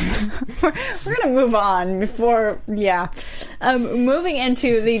 Anyway, we're going to move on before, moving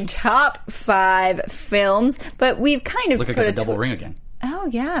into the top 5 films, but we've kind of Look, I put got the double ring again. Oh,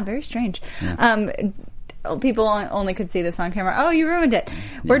 yeah, very strange. People only could see this on camera. Oh, you ruined it.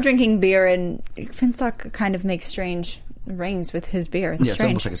 We're drinking beer, and Finstock kind of makes strange rings with his beer. It's Yeah, it's strange.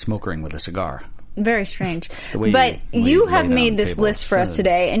 almost like a smoke ring with a cigar. Very strange. the way But you you lay have it on made the this table. list for us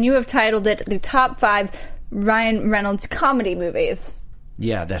today, and you have titled it the top 5 Ryan Reynolds comedy movies.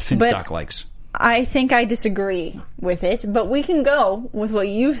 Yeah, that Finstock likes. I think I disagree with it, but we can go with what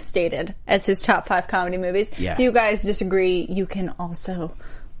you've stated as his top 5 comedy movies. Yeah. If you guys disagree, you can also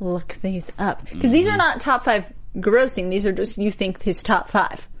look these up. Because these are not top 5 grossing, these are just you think his top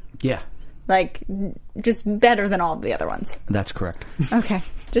 5. Yeah, Like, just better than all the other ones. that's correct. Okay,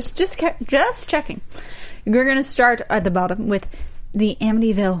 just checking. We're going to start at the bottom with the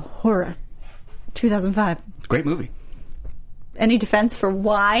Amityville Horror, 2005. Great movie. Any defense for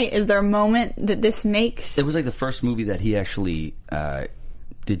why? Is there a moment that this makes? It was like the first movie that he actually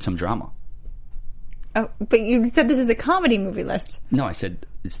did some drama. Oh, but you said this is a comedy movie list. No, I said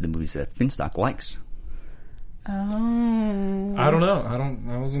it's the movies that Finstock likes. Oh. I don't know.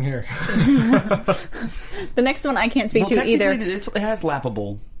 I wasn't here. The next one I can't speak to either. It has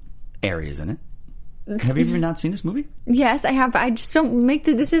laughable areas in it. Have you ever not seen this movie? Yes, I have. But I just don't make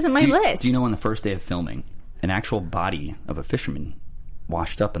this isn't my list. Do you know on the first day of filming, an actual body of a fisherman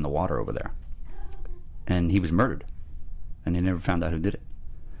washed up in the water over there, and he was murdered, and they never found out who did it.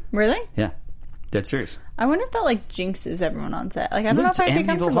 Really? Yeah, dead serious. I wonder if that like jinxes everyone on set. Like I don't No, know it's if I'd be Amityville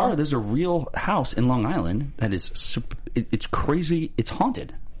comfortable. Horror. There's a real house in Long Island that is it's crazy. It's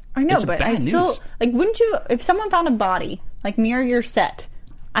haunted. I know, It's but bad I still news. like. Wouldn't you? If someone found a body like near your set,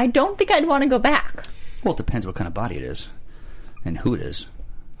 I don't think I'd want to go back. Well, it depends what kind of body it is and who it is.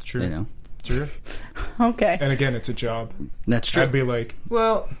 True. You know, True. Okay. And again, it's a job. that's true. I'd be like,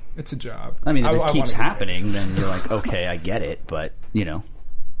 well, it's a job. I mean, if it wanna keeps be there. happening, then you're like, okay, I get it, but you know.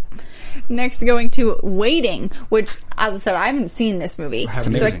 Next, going to Waiting, which, as I said, I haven't seen this movie, It's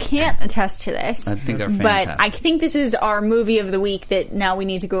so I amazing. can't attest to this. I think our fans but have. I think this is our movie of the week that now we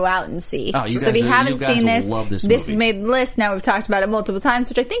need to go out and see. Oh, you so if you guys- haven't you guys seen will this, love this this movie. has made the list. Now we've talked about it multiple times,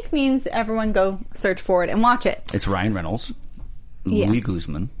 which I think means everyone go search for it and watch it. It's Ryan Reynolds, Yes. Louis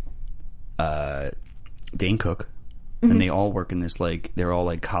Guzman, Dane Cook, Mm-hmm. and they all work in this they're all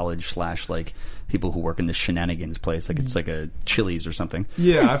like college / like people who work in this shenanigans place. Like it's like a Chili's or something.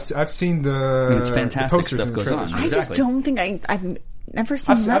 Yeah, I've seen the. And it's fantastic the posters stuff and the goes trailers. on. I just Exactly. don't think I've never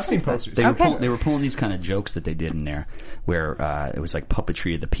seen. I've seen references. posters. They were Okay. they were pulling these kind of jokes that they did in there, where it was like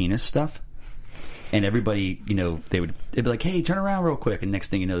puppetry of the penis stuff, and everybody, they'd be like, "Hey, turn around real quick," and next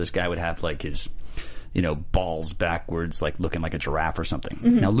thing you know, this guy would have like his, balls backwards, like looking like a giraffe or something.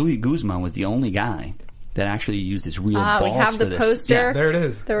 Mm-hmm. Now, Louis Guzman was the only guy that actually used his real balls We have for the this. poster. Yeah. There it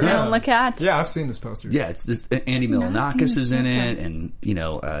is. That we're gonna look at. Yeah, I've seen this poster. Yeah, it's this. Andy not Milonakis seen is in this it, and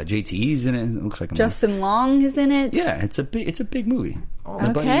JT's in it. It looks like a Justin Long is in it. Yeah, it's a big movie. Oh,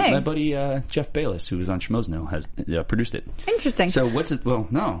 My buddy Jeff Bayless, who was on Schmoes, has produced it. Interesting. So what's it? Well,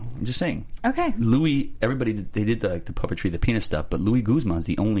 no, I'm just saying. Okay. Louis, everybody, they did the puppetry, the penis stuff, but Louis Guzman's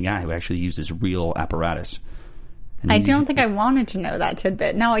the only guy who actually used his real apparatus. I don't think I wanted to know that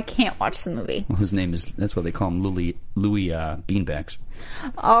tidbit. Now I can't watch the movie. Well, his name is, that's why they call him Louis Beanbags.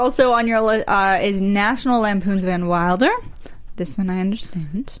 Also on your list is National Lampoon's Van Wilder. This one I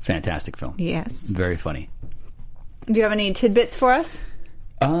understand. Fantastic film. Yes. Very funny. Do you have any tidbits for us?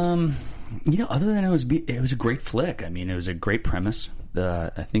 Other than it was a great flick. I mean, it was a great premise.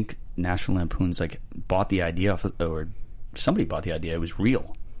 I think National Lampoon's bought the idea or somebody bought the idea. It was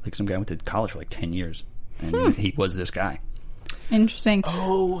real. Like some guy went to college for 10 years. And he was this guy. Interesting.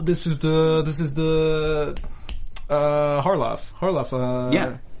 Oh, this is the Harloff. Harloff.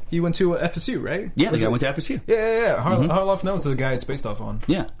 Yeah. He went to FSU, right? Yeah, the guy went to FSU. Yeah. Harloff knows the guy it's based off on.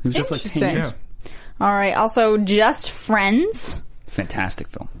 Yeah, he was there for 10 years. Yeah. All right. Also, Just Friends. Fantastic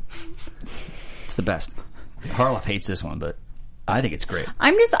film. It's the best. Harloff hates this one, but I think it's great.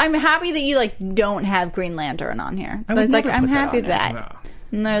 I'm happy that you don't have Green Lantern on here. I would never I'm put that happy on there. that. No.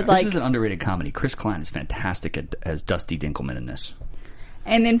 And they're This is an underrated comedy. Chris Klein is fantastic as Dusty Dinkelman in this.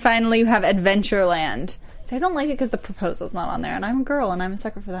 And then finally you have Adventureland. So I don't like it because the proposal's not on there, and I'm a girl, and I'm a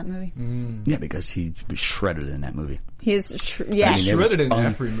sucker for that movie. Yeah, because he was shredded in that movie. He's Shredded in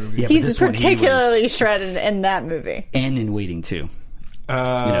every movie. Yeah, he's particularly shredded in that movie. And in Waiting too.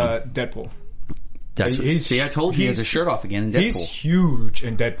 Deadpool. See, I told you he has his shirt off again in Deadpool. He's huge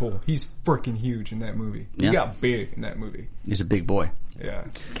in Deadpool. He's freaking huge in that movie. He Yeah. got big in that movie. He's a big boy. Yeah.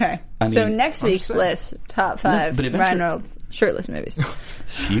 Okay. I mean, so next week's saying. list, top 5 but Ryan Reynolds shirtless movies.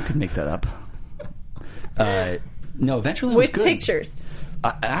 You could make that up. No, Adventureland was With good. pictures.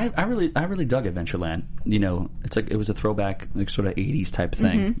 I really dug Adventureland. It's it was a throwback, sort of 80s type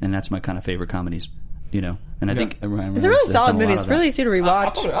thing, and that's my kind of favorite comedies. And I think Ryan Reynolds It's a really has solid done a movie. lot It's of really that. easy to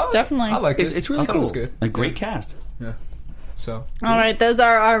rewatch. Definitely. I like it. It's really I thought cool. It was good. A great cast. Yeah. So. All right, those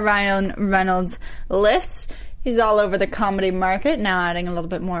are our Ryan Reynolds lists. He's all over the comedy market, now adding a little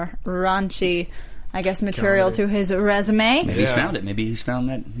bit more raunchy, material to his resume. Maybe he's found it. Maybe he's found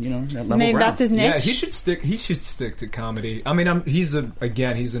that that level. Maybe ground. that's his niche. Yeah, he should stick to comedy. I mean, he's an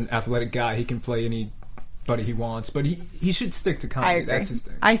athletic guy. He can play anybody he wants, but he should stick to comedy. I agree. That's his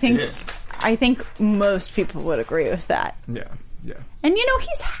thing. I think most people would agree with that. Yeah. And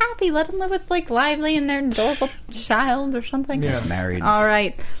he's happy. Let him live with Lively and their adorable child or something. He's married. All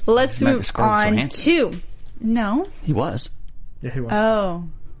right, let's Married move to Scarlett on Johansson. to. No. He was. Yeah, he was. Oh,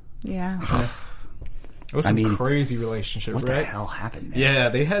 yeah. It was a crazy relationship, What right? the hell happened, man? Yeah,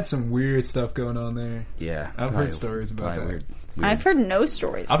 they had some weird stuff going on there. Yeah. I've heard stories about that. Weird. I've heard no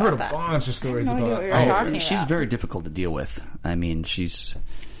stories. I've heard a about that. bunch of stories I have no about. idea what you're talking She's about. very difficult to deal with. I mean, she's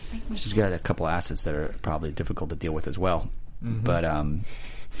got a couple assets that are probably difficult to deal with as well. But for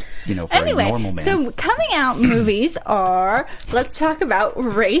a normal man. So coming out movies are, let's talk about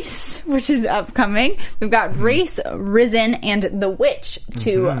Race, which is upcoming. We've got Race, Risen, and The Witch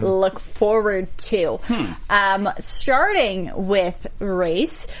to look forward to. Starting with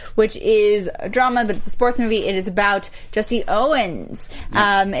Race, which is a drama, but it's a sports movie. It is about Jesse Owens.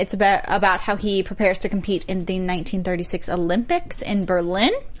 It's about how he prepares to compete in the 1936 Olympics in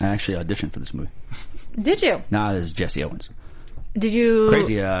Berlin. I actually auditioned for this movie. Did you? Not as Jesse Owens. Did you?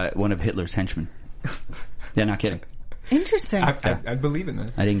 Crazy, one of Hitler's henchmen. Yeah, not kidding. Interesting. I believe in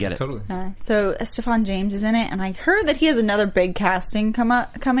that. I didn't get it. Totally. So Stefan James is in it, and I heard that he has another big casting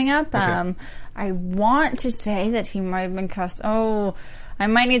coming up. Okay. I want to say that he might have been cast. Oh, I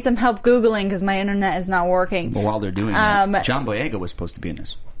might need some help Googling because my internet is not working. Well, while they're doing that, John Boyega was supposed to be in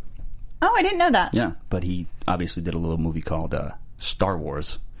this. Oh, I didn't know that. Yeah, but he obviously did a little movie called Star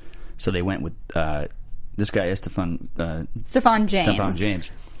Wars. So they went with this guy, Stefan James. Stefan James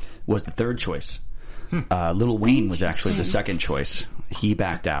was the third choice. Lil Wayne was actually the second choice. He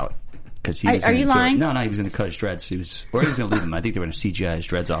backed out because he was. Are you lying? No, he was going to cut his dreads. He was going to leave them. I think they were going to CGI his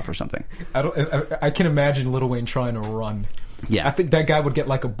dreads off or something. I can imagine Lil Wayne trying to run. Yeah, I think that guy would get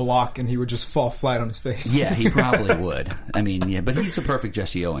a block and he would just fall flat on his face. Yeah, he probably would. I mean, yeah, but he's a perfect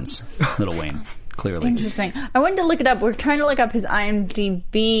Jesse Owens, Lil Wayne. Clearly. Interesting. I wanted to look it up. We're trying to look up his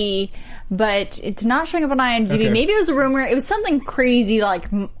IMDb, but it's not showing up on IMDb. Okay. Maybe it was a rumor. It was something crazy I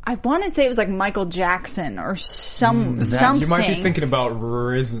want to say it was Michael Jackson or something. You might be thinking about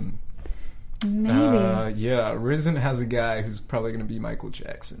Risen. Maybe. Yeah, Risen has a guy who's probably going to be Michael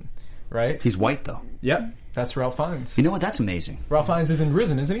Jackson. right? He's white though. Yep, that's Ralph Fiennes. You know what? That's amazing. Ralph Fiennes is in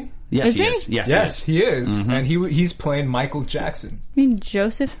Risen, isn't he? Yes, Is he he? is. Yes, he is. And he's playing Michael Jackson. You mean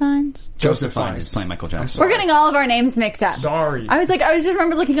Joseph Fiennes? Joseph Fiennes is playing Michael Jackson. We're getting all of our names mixed up. Sorry. I just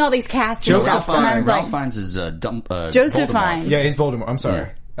remember looking at all these casts. and Joseph stuff, and I was Ralph like, Fiennes is Joseph Voldemort. Fiennes. Yeah, he's Voldemort. I'm sorry.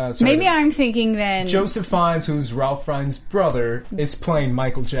 Sorry. maybe I'm thinking then. Joseph Fiennes, who's Ralph Fiennes' brother, is playing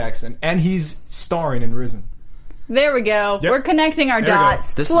Michael Jackson, and he's starring in Risen. There we go. Yep. We're connecting our There we go.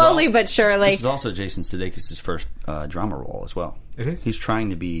 dots This is slowly all- but surely. This is also Jason Sudeikis' first drama role as well. It is? He's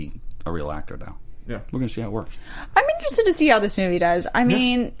trying to be a real actor now. Yeah. We're going to see how it works. I'm interested to see how this movie does. I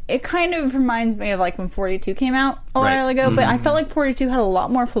mean, it kind of reminds me of like when 42 came out a while ago, but I felt like 42 had a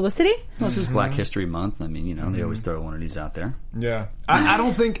lot more publicity. Well, this is Black History Month. I mean, you know, they always throw one of these out there. Yeah. I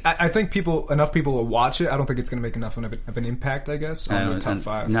don't think... I think enough people will watch it. I don't think it's going to make enough of an impact, I guess, on the top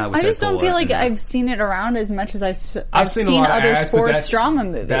 5. Not with I just don't Deadpool, feel like and- I've seen it around as much as I've seen seen a lot of other ads, but sports that's- drama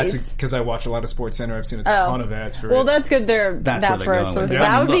movies. That's because I watch a lot of Sports Center. I've seen a ton of ads for it. Well, that's good. That's That's where where they're it's going supposed with to. it.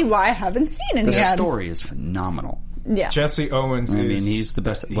 That would be Look, why I haven't seen any The ads. story is phenomenal. Yeah. Jesse Owens I is... mean, he's the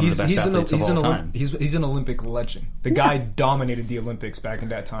best. One of the best athletes of all time. He's an Olympic legend. The guy dominated the Olympics back in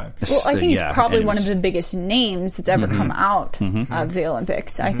that time. Well, I think he's probably and one it of was- the biggest names that's ever come out of the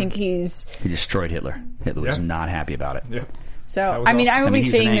Olympics. I think he's... He destroyed Hitler. Hitler was Yeah. not happy about it. Yeah. So, That was I mean, awesome. I will be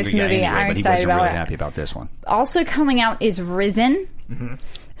he's an seeing this angry guy movie. anyway, I'm but he excited wasn't about really it. happy about this one. Also coming out is Risen.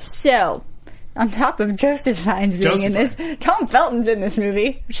 So, on top of Joseph Fiennes being Joseph in this, Tom Felton's in this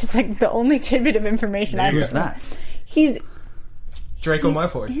movie, which is like the only tidbit of information I've Who's that? He's Draco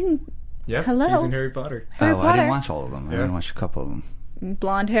Malfoy. in Yeah. Hello? He's in Harry Potter. Harry I Potter. didn't watch all of them. I didn't watch a couple of them.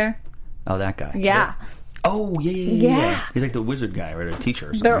 Blonde hair. Oh, that guy. Yeah. Oh, yeah. Yeah. He's like the wizard guy or the teacher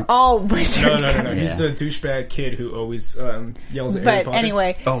or something. They're right? all wizard No. guys. He's the douchebag kid who always yells at Harry But Potter.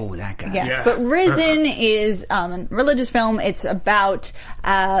 anyway, Oh, that guy. yes. Yeah. But Risen is a religious film. It's about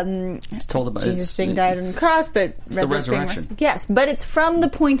It's told about Jesus being died on the cross, but the resurrection. Yes, but it's from the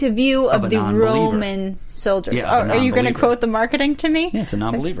point of view of a the non-believer. Roman soldiers. Yeah, of a are you going to non-believer. quote the marketing to me? Yeah, it's a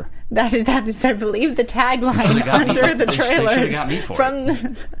non-believer. That is, I believe, the tagline got me. under the They trailer. should've got me for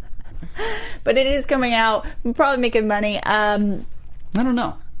it. But it is coming out. We'll probably making money. I don't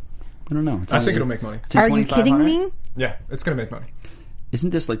know. It's I only- think it'll make money. it's in Are you kidding 2,500? me? Yeah, it's going to make money. Isn't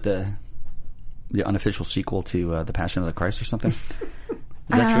this like the unofficial sequel to The Passion of the Christ or something?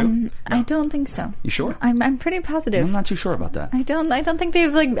 Is that true? I don't think so. You sure? I'm pretty positive. I'm not too sure about that. I don't think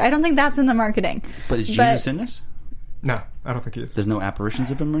they've I don't think that's in the marketing. But is Jesus in this? No, I don't think he is. There's no apparitions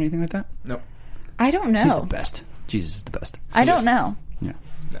of him or anything like that? No. I don't know. He's the best. Jesus is the best. I don't know. Yeah.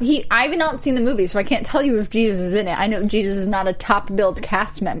 I've not seen the movie, so I can't tell you if Jesus is in it. I know Jesus is not a top-billed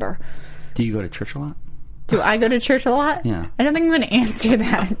cast member. Do you go to church a lot? Do I go to church a lot? Yeah. I don't think I'm going to answer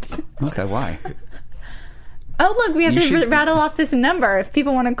that. Okay, why? Oh, look, we have You to should- rattle off this number if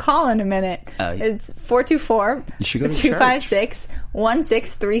people want to call in a minute. It's 424 You should go to 256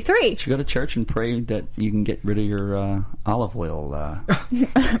 1633. You should go to church and pray that you can get rid of your olive oil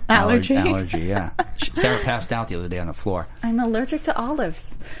Allergy. Allergy, yeah. Sarah passed out the other day on the floor. I'm allergic to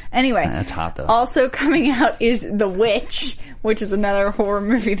olives. Anyway. That's hot, though. Also coming out is The Witch, which is another horror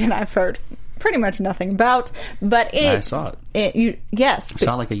movie that I've heard pretty much nothing about. But it's... I saw it. Yes. I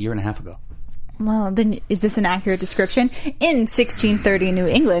saw it like a year and a half ago. Well, then is this an accurate description? In 1630 New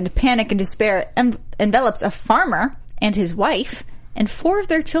England, panic and despair envelops a farmer and his wife and 4 of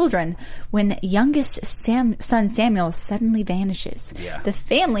their children when youngest son Samuel suddenly vanishes. Yeah. The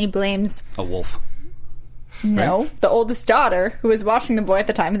family blames... A wolf. No, Right? the oldest daughter, who was watching the boy at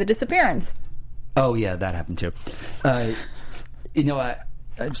the time of the disappearance. Oh, yeah, that happened too. You know, I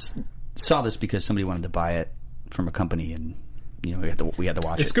saw this because somebody wanted to buy it from a company and... You know, we had to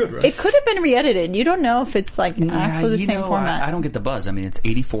watch it. It's good, right? It could have been re-edited. You don't know if it's like actually the same format. I don't get the buzz. I mean, it's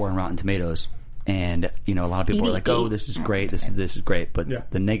 84 on Rotten Tomatoes, and you know, a lot of people are like, "Oh, this is great. This is great." But Yeah.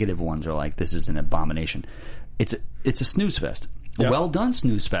 the negative ones are like, "This is an abomination." It's a snooze fest, a Yeah. well done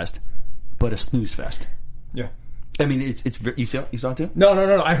snooze fest, but a snooze fest. Yeah. I mean, it's you saw it too.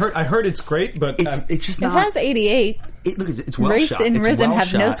 No. I heard it's great, but It's just It not. has 88. Look, it's well Race shot. and It's Risen well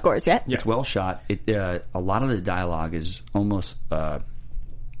have no shot. scores yet. It's well shot. A lot of the dialogue is almost,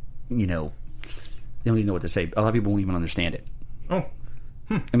 you know, they don't even know what to say. A lot of people won't even understand it. oh,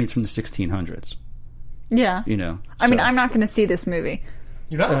 I mean, it's from the 1600s. Yeah. You know, I mean, so- I'm not going to see this movie.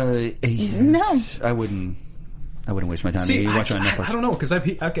 you know. No. I wouldn't waste my time. See, You watch it on Netflix. I don't know because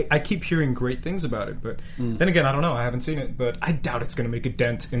I keep hearing great things about it, but then again, I don't know. I haven't seen it, but I doubt it's going to make a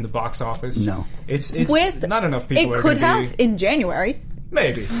dent in the box office. No. it's With not enough people. It are could gonna have be, in January.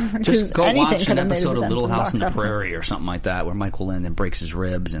 maybe. Just go anything watch could an have made episode a of dent Little in the House on the box office. Prairie or something like that, where Michael Landon breaks his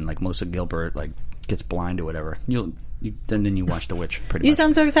ribs and like Melissa Gilbert like gets blind or whatever. then you watch The Witch. Pretty You much.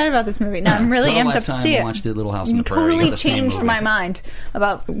 sound so excited about this movie. Now I'm really amped up to see it. Watched Little House on the Prairie. Totally changed my mind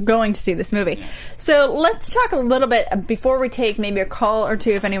about going to see this movie. Yeah. So let's talk a little bit before we take maybe a call or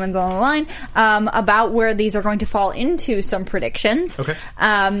two, if anyone's on the line, about where these are going to fall into some predictions. Okay.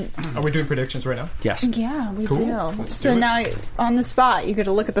 Are we doing predictions right now? Yes. Yeah, we do. So now on the spot, you get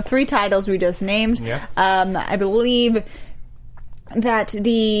to look at the 3 titles we just named. Yeah. I believe that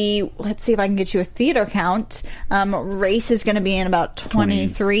let's see if I can get you a theater count. Race is going to be in about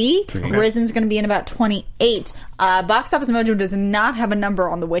 23. Okay. Risen's going to be in about 28. Box Office Mojo does not have a number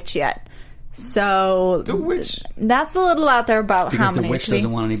on The Witch yet. So The Witch, that's a little out there about because how many. The Witch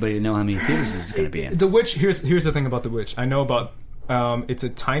doesn't want anybody to know how many theaters it's going to be in. The Witch. Here's the thing about The Witch. I know about. It's a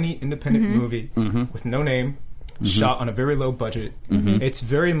tiny independent movie with no name, shot on a very low budget. It's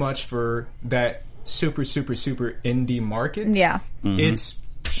very much for that super indie market. Yeah. It's,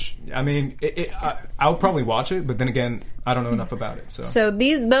 I mean, I'll probably watch it, but then again, I don't know enough about it. So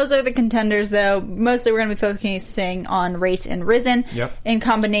those are the contenders, though. Mostly we're going to be focusing on Race and Risen in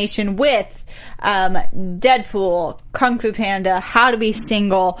combination with Deadpool, Kung Fu Panda, How to Be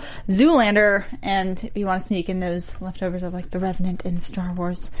Single, Zoolander, and if you want to sneak in those leftovers of like The Revenant and Star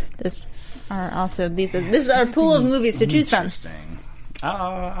Wars, those are also this is our pool of movies to choose from. Interesting.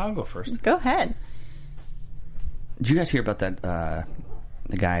 I'll go first. Go ahead. Did you guys hear about that?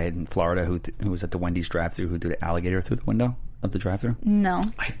 The guy in Florida who was at the Wendy's drive-thru who threw the alligator through the window of the drive-thru? No.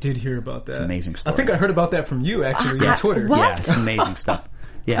 I did hear about that. It's amazing stuff. I think I heard about that from you actually on Twitter. What? Yeah, it's amazing stuff.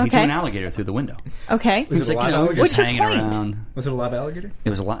 Yeah, he threw an alligator through the window. Okay. It was like, live alligator? just hanging around. Was it a live alligator? It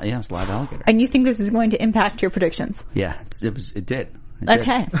was a live. Yeah, it was a live alligator. And you think this is going to impact your predictions? Yeah, it did. It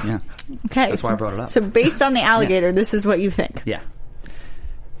okay. did. Yeah. Okay. That's why I brought it up. So based on the alligator, this is what you think? Yeah.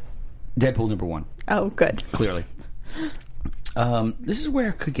 Deadpool number 1. Oh, good. Clearly. This is where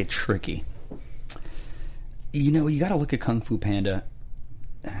it could get tricky. You got to look at Kung Fu Panda.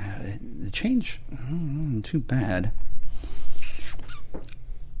 The change, too bad.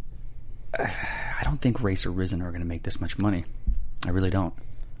 I don't think Race or Risen are going to make this much money. I really don't.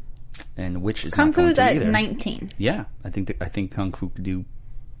 And Witch is Kung Fu is at either. 19. Yeah, I think Kung Fu could do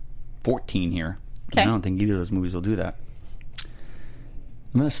 14 here. Okay. I don't think either of those movies will do that.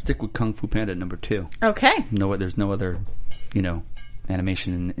 I'm going to stick with Kung Fu Panda at number 2. Okay. There's no other,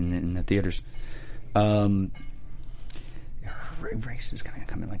 animation in the theaters. Race is going to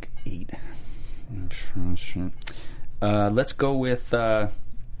come in like 8. Let's go with How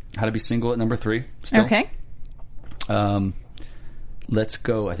to Be Single at number 3. Still. Okay. Let's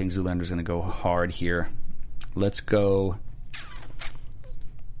go. I think Zoolander's going to go hard here. Let's go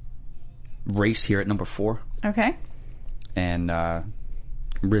Race here at number 4. Okay. And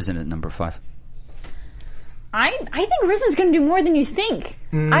Risen at number 5. I think Risen's going to do more than you think.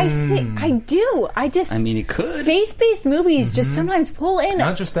 I do. I mean, it could. Faith-based movies just sometimes pull in.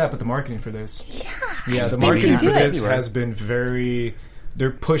 Not just that, but the marketing for this. Yeah, the marketing for this has been very.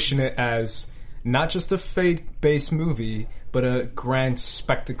 They're pushing it as not just a faith-based movie, but a grand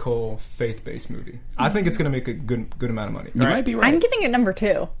spectacle faith-based movie. I think it's going to make a good amount of money. You might be right. I'm giving it number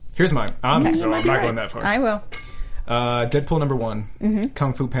 2. Here's mine. I'm not going that far. I will. Deadpool number 1,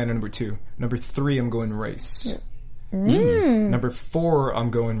 Kung Fu Panda number 2. Number 3, I'm going Race. Number 4, I'm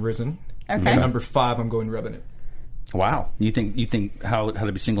going Risen. Okay. And number 5, I'm going Revenant. Wow. You think How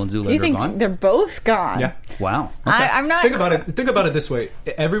to Be Single and Zoolander You think are gone? they're both gone? Yeah. Wow. Okay. I'm not. Think about it this way.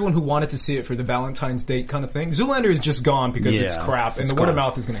 Everyone who wanted to see it for the Valentine's Day kind of thing, Zoolander is just gone because it's crap, and the word of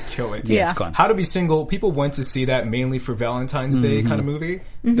mouth is going to kill it. Yeah. It's gone. How to Be Single, people went to see that mainly for Valentine's Day kind of movie.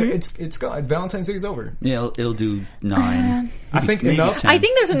 It's gone. Valentine's Day is over. Yeah, it'll do 9. I think enough. 10. I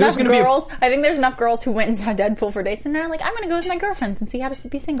think there's enough gonna be girls. I think there's enough girls who went and saw Deadpool for dates, and they're like, "I'm going to go with my girlfriends and see How to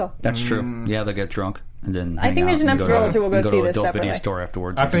Be Single." That's true. Yeah, they'll get drunk and then. I think there's enough girls who will go see to this adult separately. video store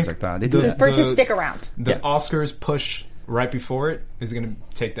afterwards. I and things think like that. They do that. For it to stick around. The Oscars push right before it is going to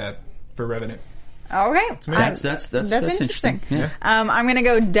take that for Revenant. All right. That's interesting. Yeah. I'm going to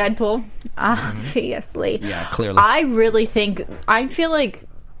go Deadpool, obviously. Yeah, clearly. I feel like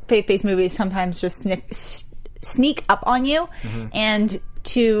faith-based movies sometimes just sneak up on you, and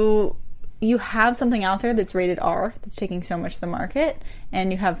you have something out there that's rated R that's taking so much of the market,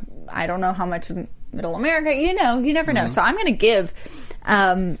 and you have, I don't know how much of middle America, you never know. So I'm going to give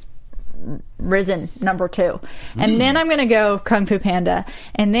Risen number 2. And then I'm going to go Kung Fu Panda.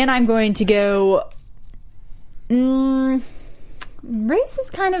 And then I'm going to go... Race is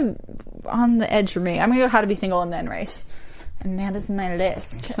kind of on the edge for me. I'm going to go How to Be Single and then Race. And that is my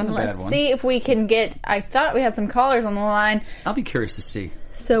list. It's not a bad one. See if we can get... I thought we had some callers on the line. I'll be curious to see.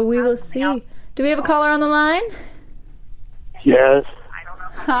 So we will see. Do we have a caller on the line? Yes.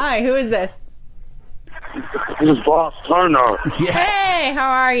 Hi, who is this? This is Boss Turner. Yes. Hey,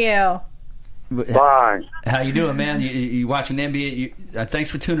 how are you? Fine. How you doing, man? You watching NBA? Thanks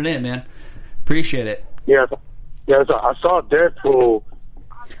for tuning in, man. Appreciate it. Yes, I saw Deadpool.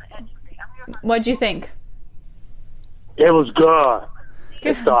 What'd you think? It was good.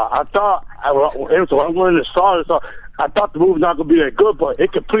 I thought I was when it started. So I thought the movie was not going to be that good, but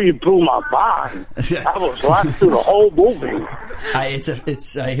it completely blew my mind. I was laughing through the whole movie. I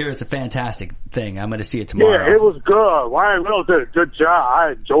hear it's a fantastic thing. I'm going to see it tomorrow. Yeah, it was good. Ryan Reynolds did a good job.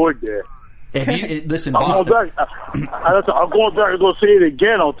 I enjoyed it. Listen, I'm going back to go see it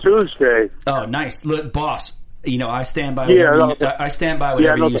again on Tuesday. Oh, nice. Look, boss, I stand by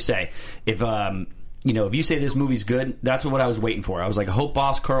whatever you say. If if you say this movie's good, that's what I was waiting for. I was like, I hope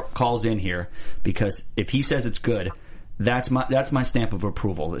Boss calls in here, because if he says it's good, that's my stamp of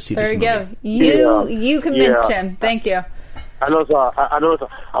approval to see this movie. There you go. You convinced him. Thank you. I know.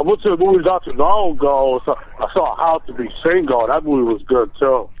 I went to the movies not too long ago, so I saw How to Be Single. That movie was good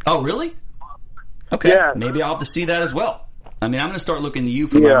too. Oh, really? Okay. Yeah. Maybe I'll have to see that as well. I mean, I'm going to start looking to you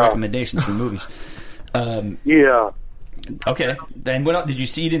for my recommendations for movies. Yeah. Okay. Then what else? Did you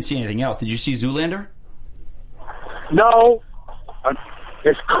see? You didn't see anything else. Did you see Zoolander? No.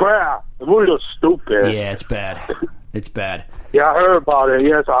 It's crap. The movie was stupid. Yeah, it's bad. It's bad. Yeah, I heard about it.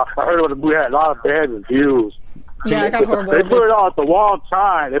 Yes, I heard about the movie had a lot of bad reviews. Yeah, I got horrible. They put it on at the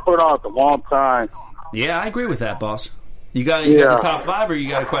wrong time. Yeah, I agree with that, boss. You got the top 5, or you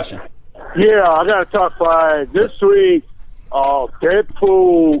got a question? Yeah, I got a top 5 this week.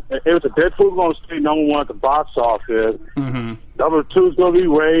 Deadpool. It was a Deadpool going to stay number 1 at the box office. Mm-hmm. Number 2 is going to be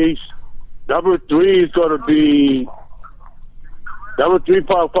Race. Number 3 is going to be. Number 3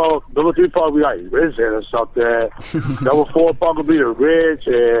 probably like Risen or something. Number 4 probably be The Ridge,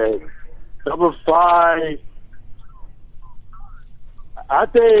 and number 5. I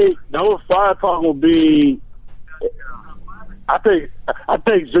think number 5 probably will be. I think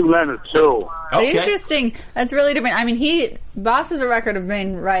Zoolander 2. Okay. Interesting. That's really different. I mean, Boss has a record of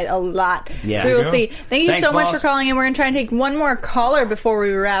being right a lot. Yeah, so we'll see. Thank you Thanks, so much boss. for calling in. We're going to try and take one more caller before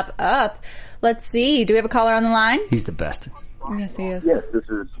we wrap up. Let's see. Do we have a caller on the line? He's the best. Yes, he is. Yes, this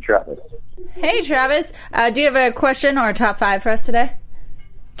is Travis. Hey, Travis. Do you have a question or a top 5 for us today?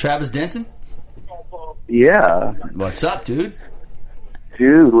 Travis Denson? Yeah. What's up, dude?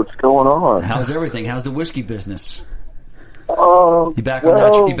 Dude, what's going on? How's everything? How's the whiskey business? You back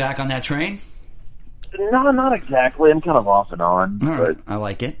on that train? No, not exactly. I'm kind of off and on. All right. But, I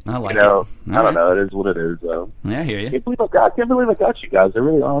like it. I don't know. It is what it is, though. Yeah, I hear you. I can't believe I got you guys. I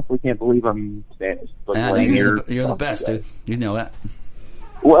really honestly can't believe I'm playing here. You're the best, dude. You know that.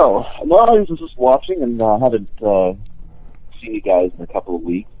 Well, I was just watching and haven't seen you guys in a couple of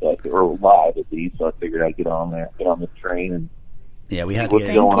weeks, or live at least, so I figured I'd get on the train and we had see what's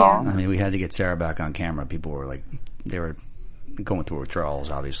going on. I mean, we had to get Sarah back on camera. People were like, they were going through withdrawals,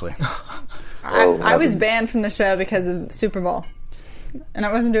 obviously. I was banned from the show because of Super Bowl, and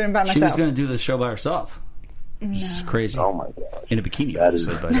I wasn't doing it by myself. She was going to do the show by herself. It's crazy. Oh my gosh. In a bikini,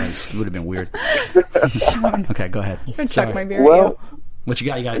 obviously, but it would have been weird. Okay, go ahead. Chuck my beer. Well, what you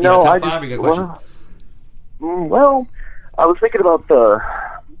got? You got a top 5 or you got a question? Well, I was thinking about the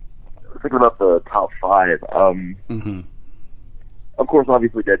top 5. Mm-hmm. Of course,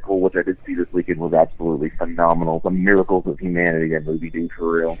 obviously Deadpool, which I did see this weekend, was absolutely phenomenal. The miracles of humanity that movie do,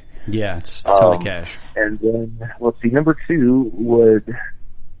 for real. Yeah, it's a ton of cash. And then, let's see, number 2 would...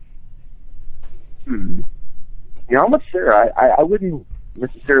 I'm not sure. I wouldn't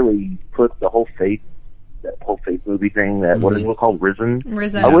necessarily put that whole Faith movie thing, what is it called, Risen?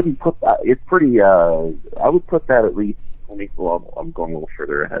 Risen. I wouldn't put that. It's pretty, I would put that at least, I'm going a little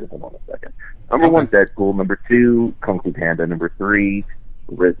further ahead. Hold on a second. Number 1, Deadpool. Number 2, Kung Fu Panda. Number 3,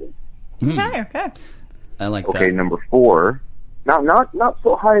 Risen. Okay. I like that. Okay, number 4. Not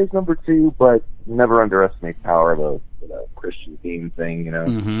so high as number 2, but never underestimate the power of a Christian theme thing,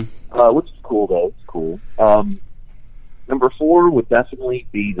 Mm-hmm. Which is cool, though. It's cool. Number 4 would definitely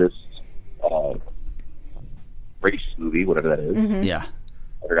be this race movie, whatever that is. Mm-hmm. Yeah.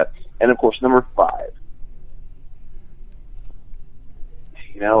 And of course, number 5.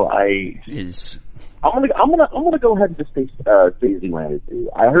 I'm gonna go ahead and just say Zoolander 2.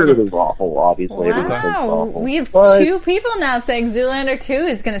 I heard it was awful, obviously. Wow, we have 2 people now saying Zoolander 2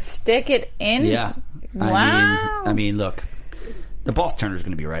 is going to stick it in. Yeah. Wow. I mean, look, the Boss Turner is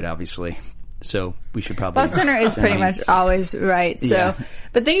going to be right, obviously. So we should probably. Boss Turner is pretty much always right. So,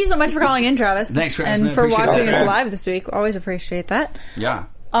 but thank you so much for calling in, Travis. Thanks, Travis, and man. for Appreciate watching it. us live this week. Always appreciate that. Yeah.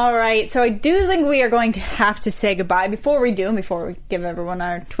 All right, so I do think we are going to have to say goodbye. Before we give everyone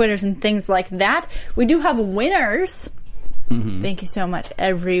our Twitters and things like that, we do have winners. Mm-hmm. Thank you so much,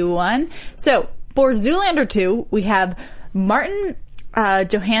 everyone. So, For Zoolander 2, we have Martin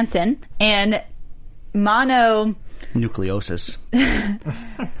Johansson and Mano Nucleosis.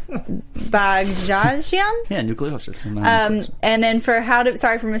 Bajajyan? Yeah, Nucleosis. And then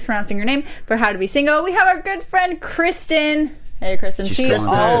sorry for mispronouncing your name, for How to Be Single, we have our good friend Kristen. Hey, Kristen. She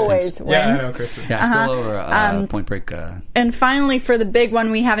always wins. Yeah, I know Kristen. Yeah, still over Point Break. And finally, for the big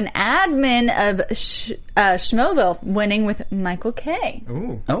one, we have an admin of Schmoville winning with Michael K.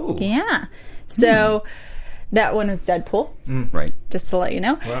 Ooh. Oh. Yeah. So that one was Deadpool. Right. Just to let you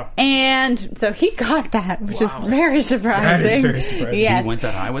know. Wow. And so he got that, which is very surprising. That is very surprising. Yes. He went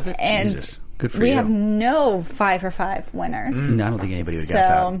that high with it? And Jesus. Good for we you. have no 5 for 5 winners. No, I don't think anybody would have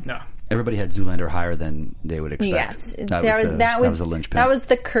got that. No. Everybody had Zoolander higher than they would expect. Yes, That was the linchpin. That was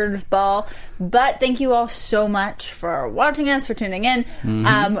the curveball. But thank you all so much for watching us, for tuning in.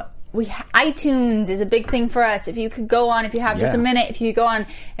 iTunes is a big thing for us. If you could go on, if you have just a minute, if you go on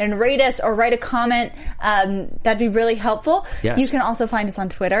and rate us or write a comment, that'd be really helpful. Yes. You can also find us on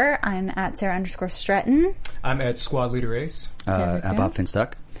Twitter. I'm at Sarah_Stretton. I'm at Squad Leader Ace. At Bob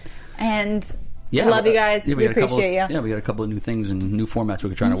Finstock. And love you guys. We appreciate you. Yeah, we got a couple of new things and new formats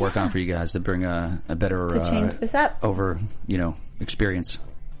we're trying to work on for you guys to bring a better to change this up experience.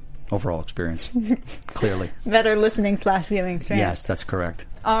 Overall experience. Clearly. Better listening/viewing experience. Yes, that's correct.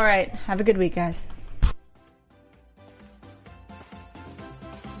 All right. Have a good week, guys.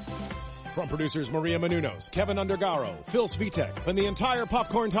 From producers Maria Menounos, Kevin Undergaro, Phil Svitek, and the entire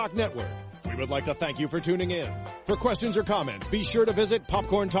Popcorn Talk Network, we would like to thank you for tuning in. For questions or comments, be sure to visit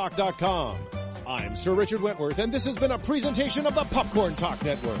popcorntalk.com. I'm Sir Richard Wentworth, and this has been a presentation of the Popcorn Talk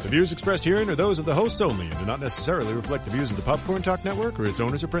Network. The views expressed herein are those of the hosts only and do not necessarily reflect the views of the Popcorn Talk Network or its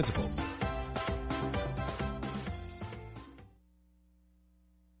owners or principals.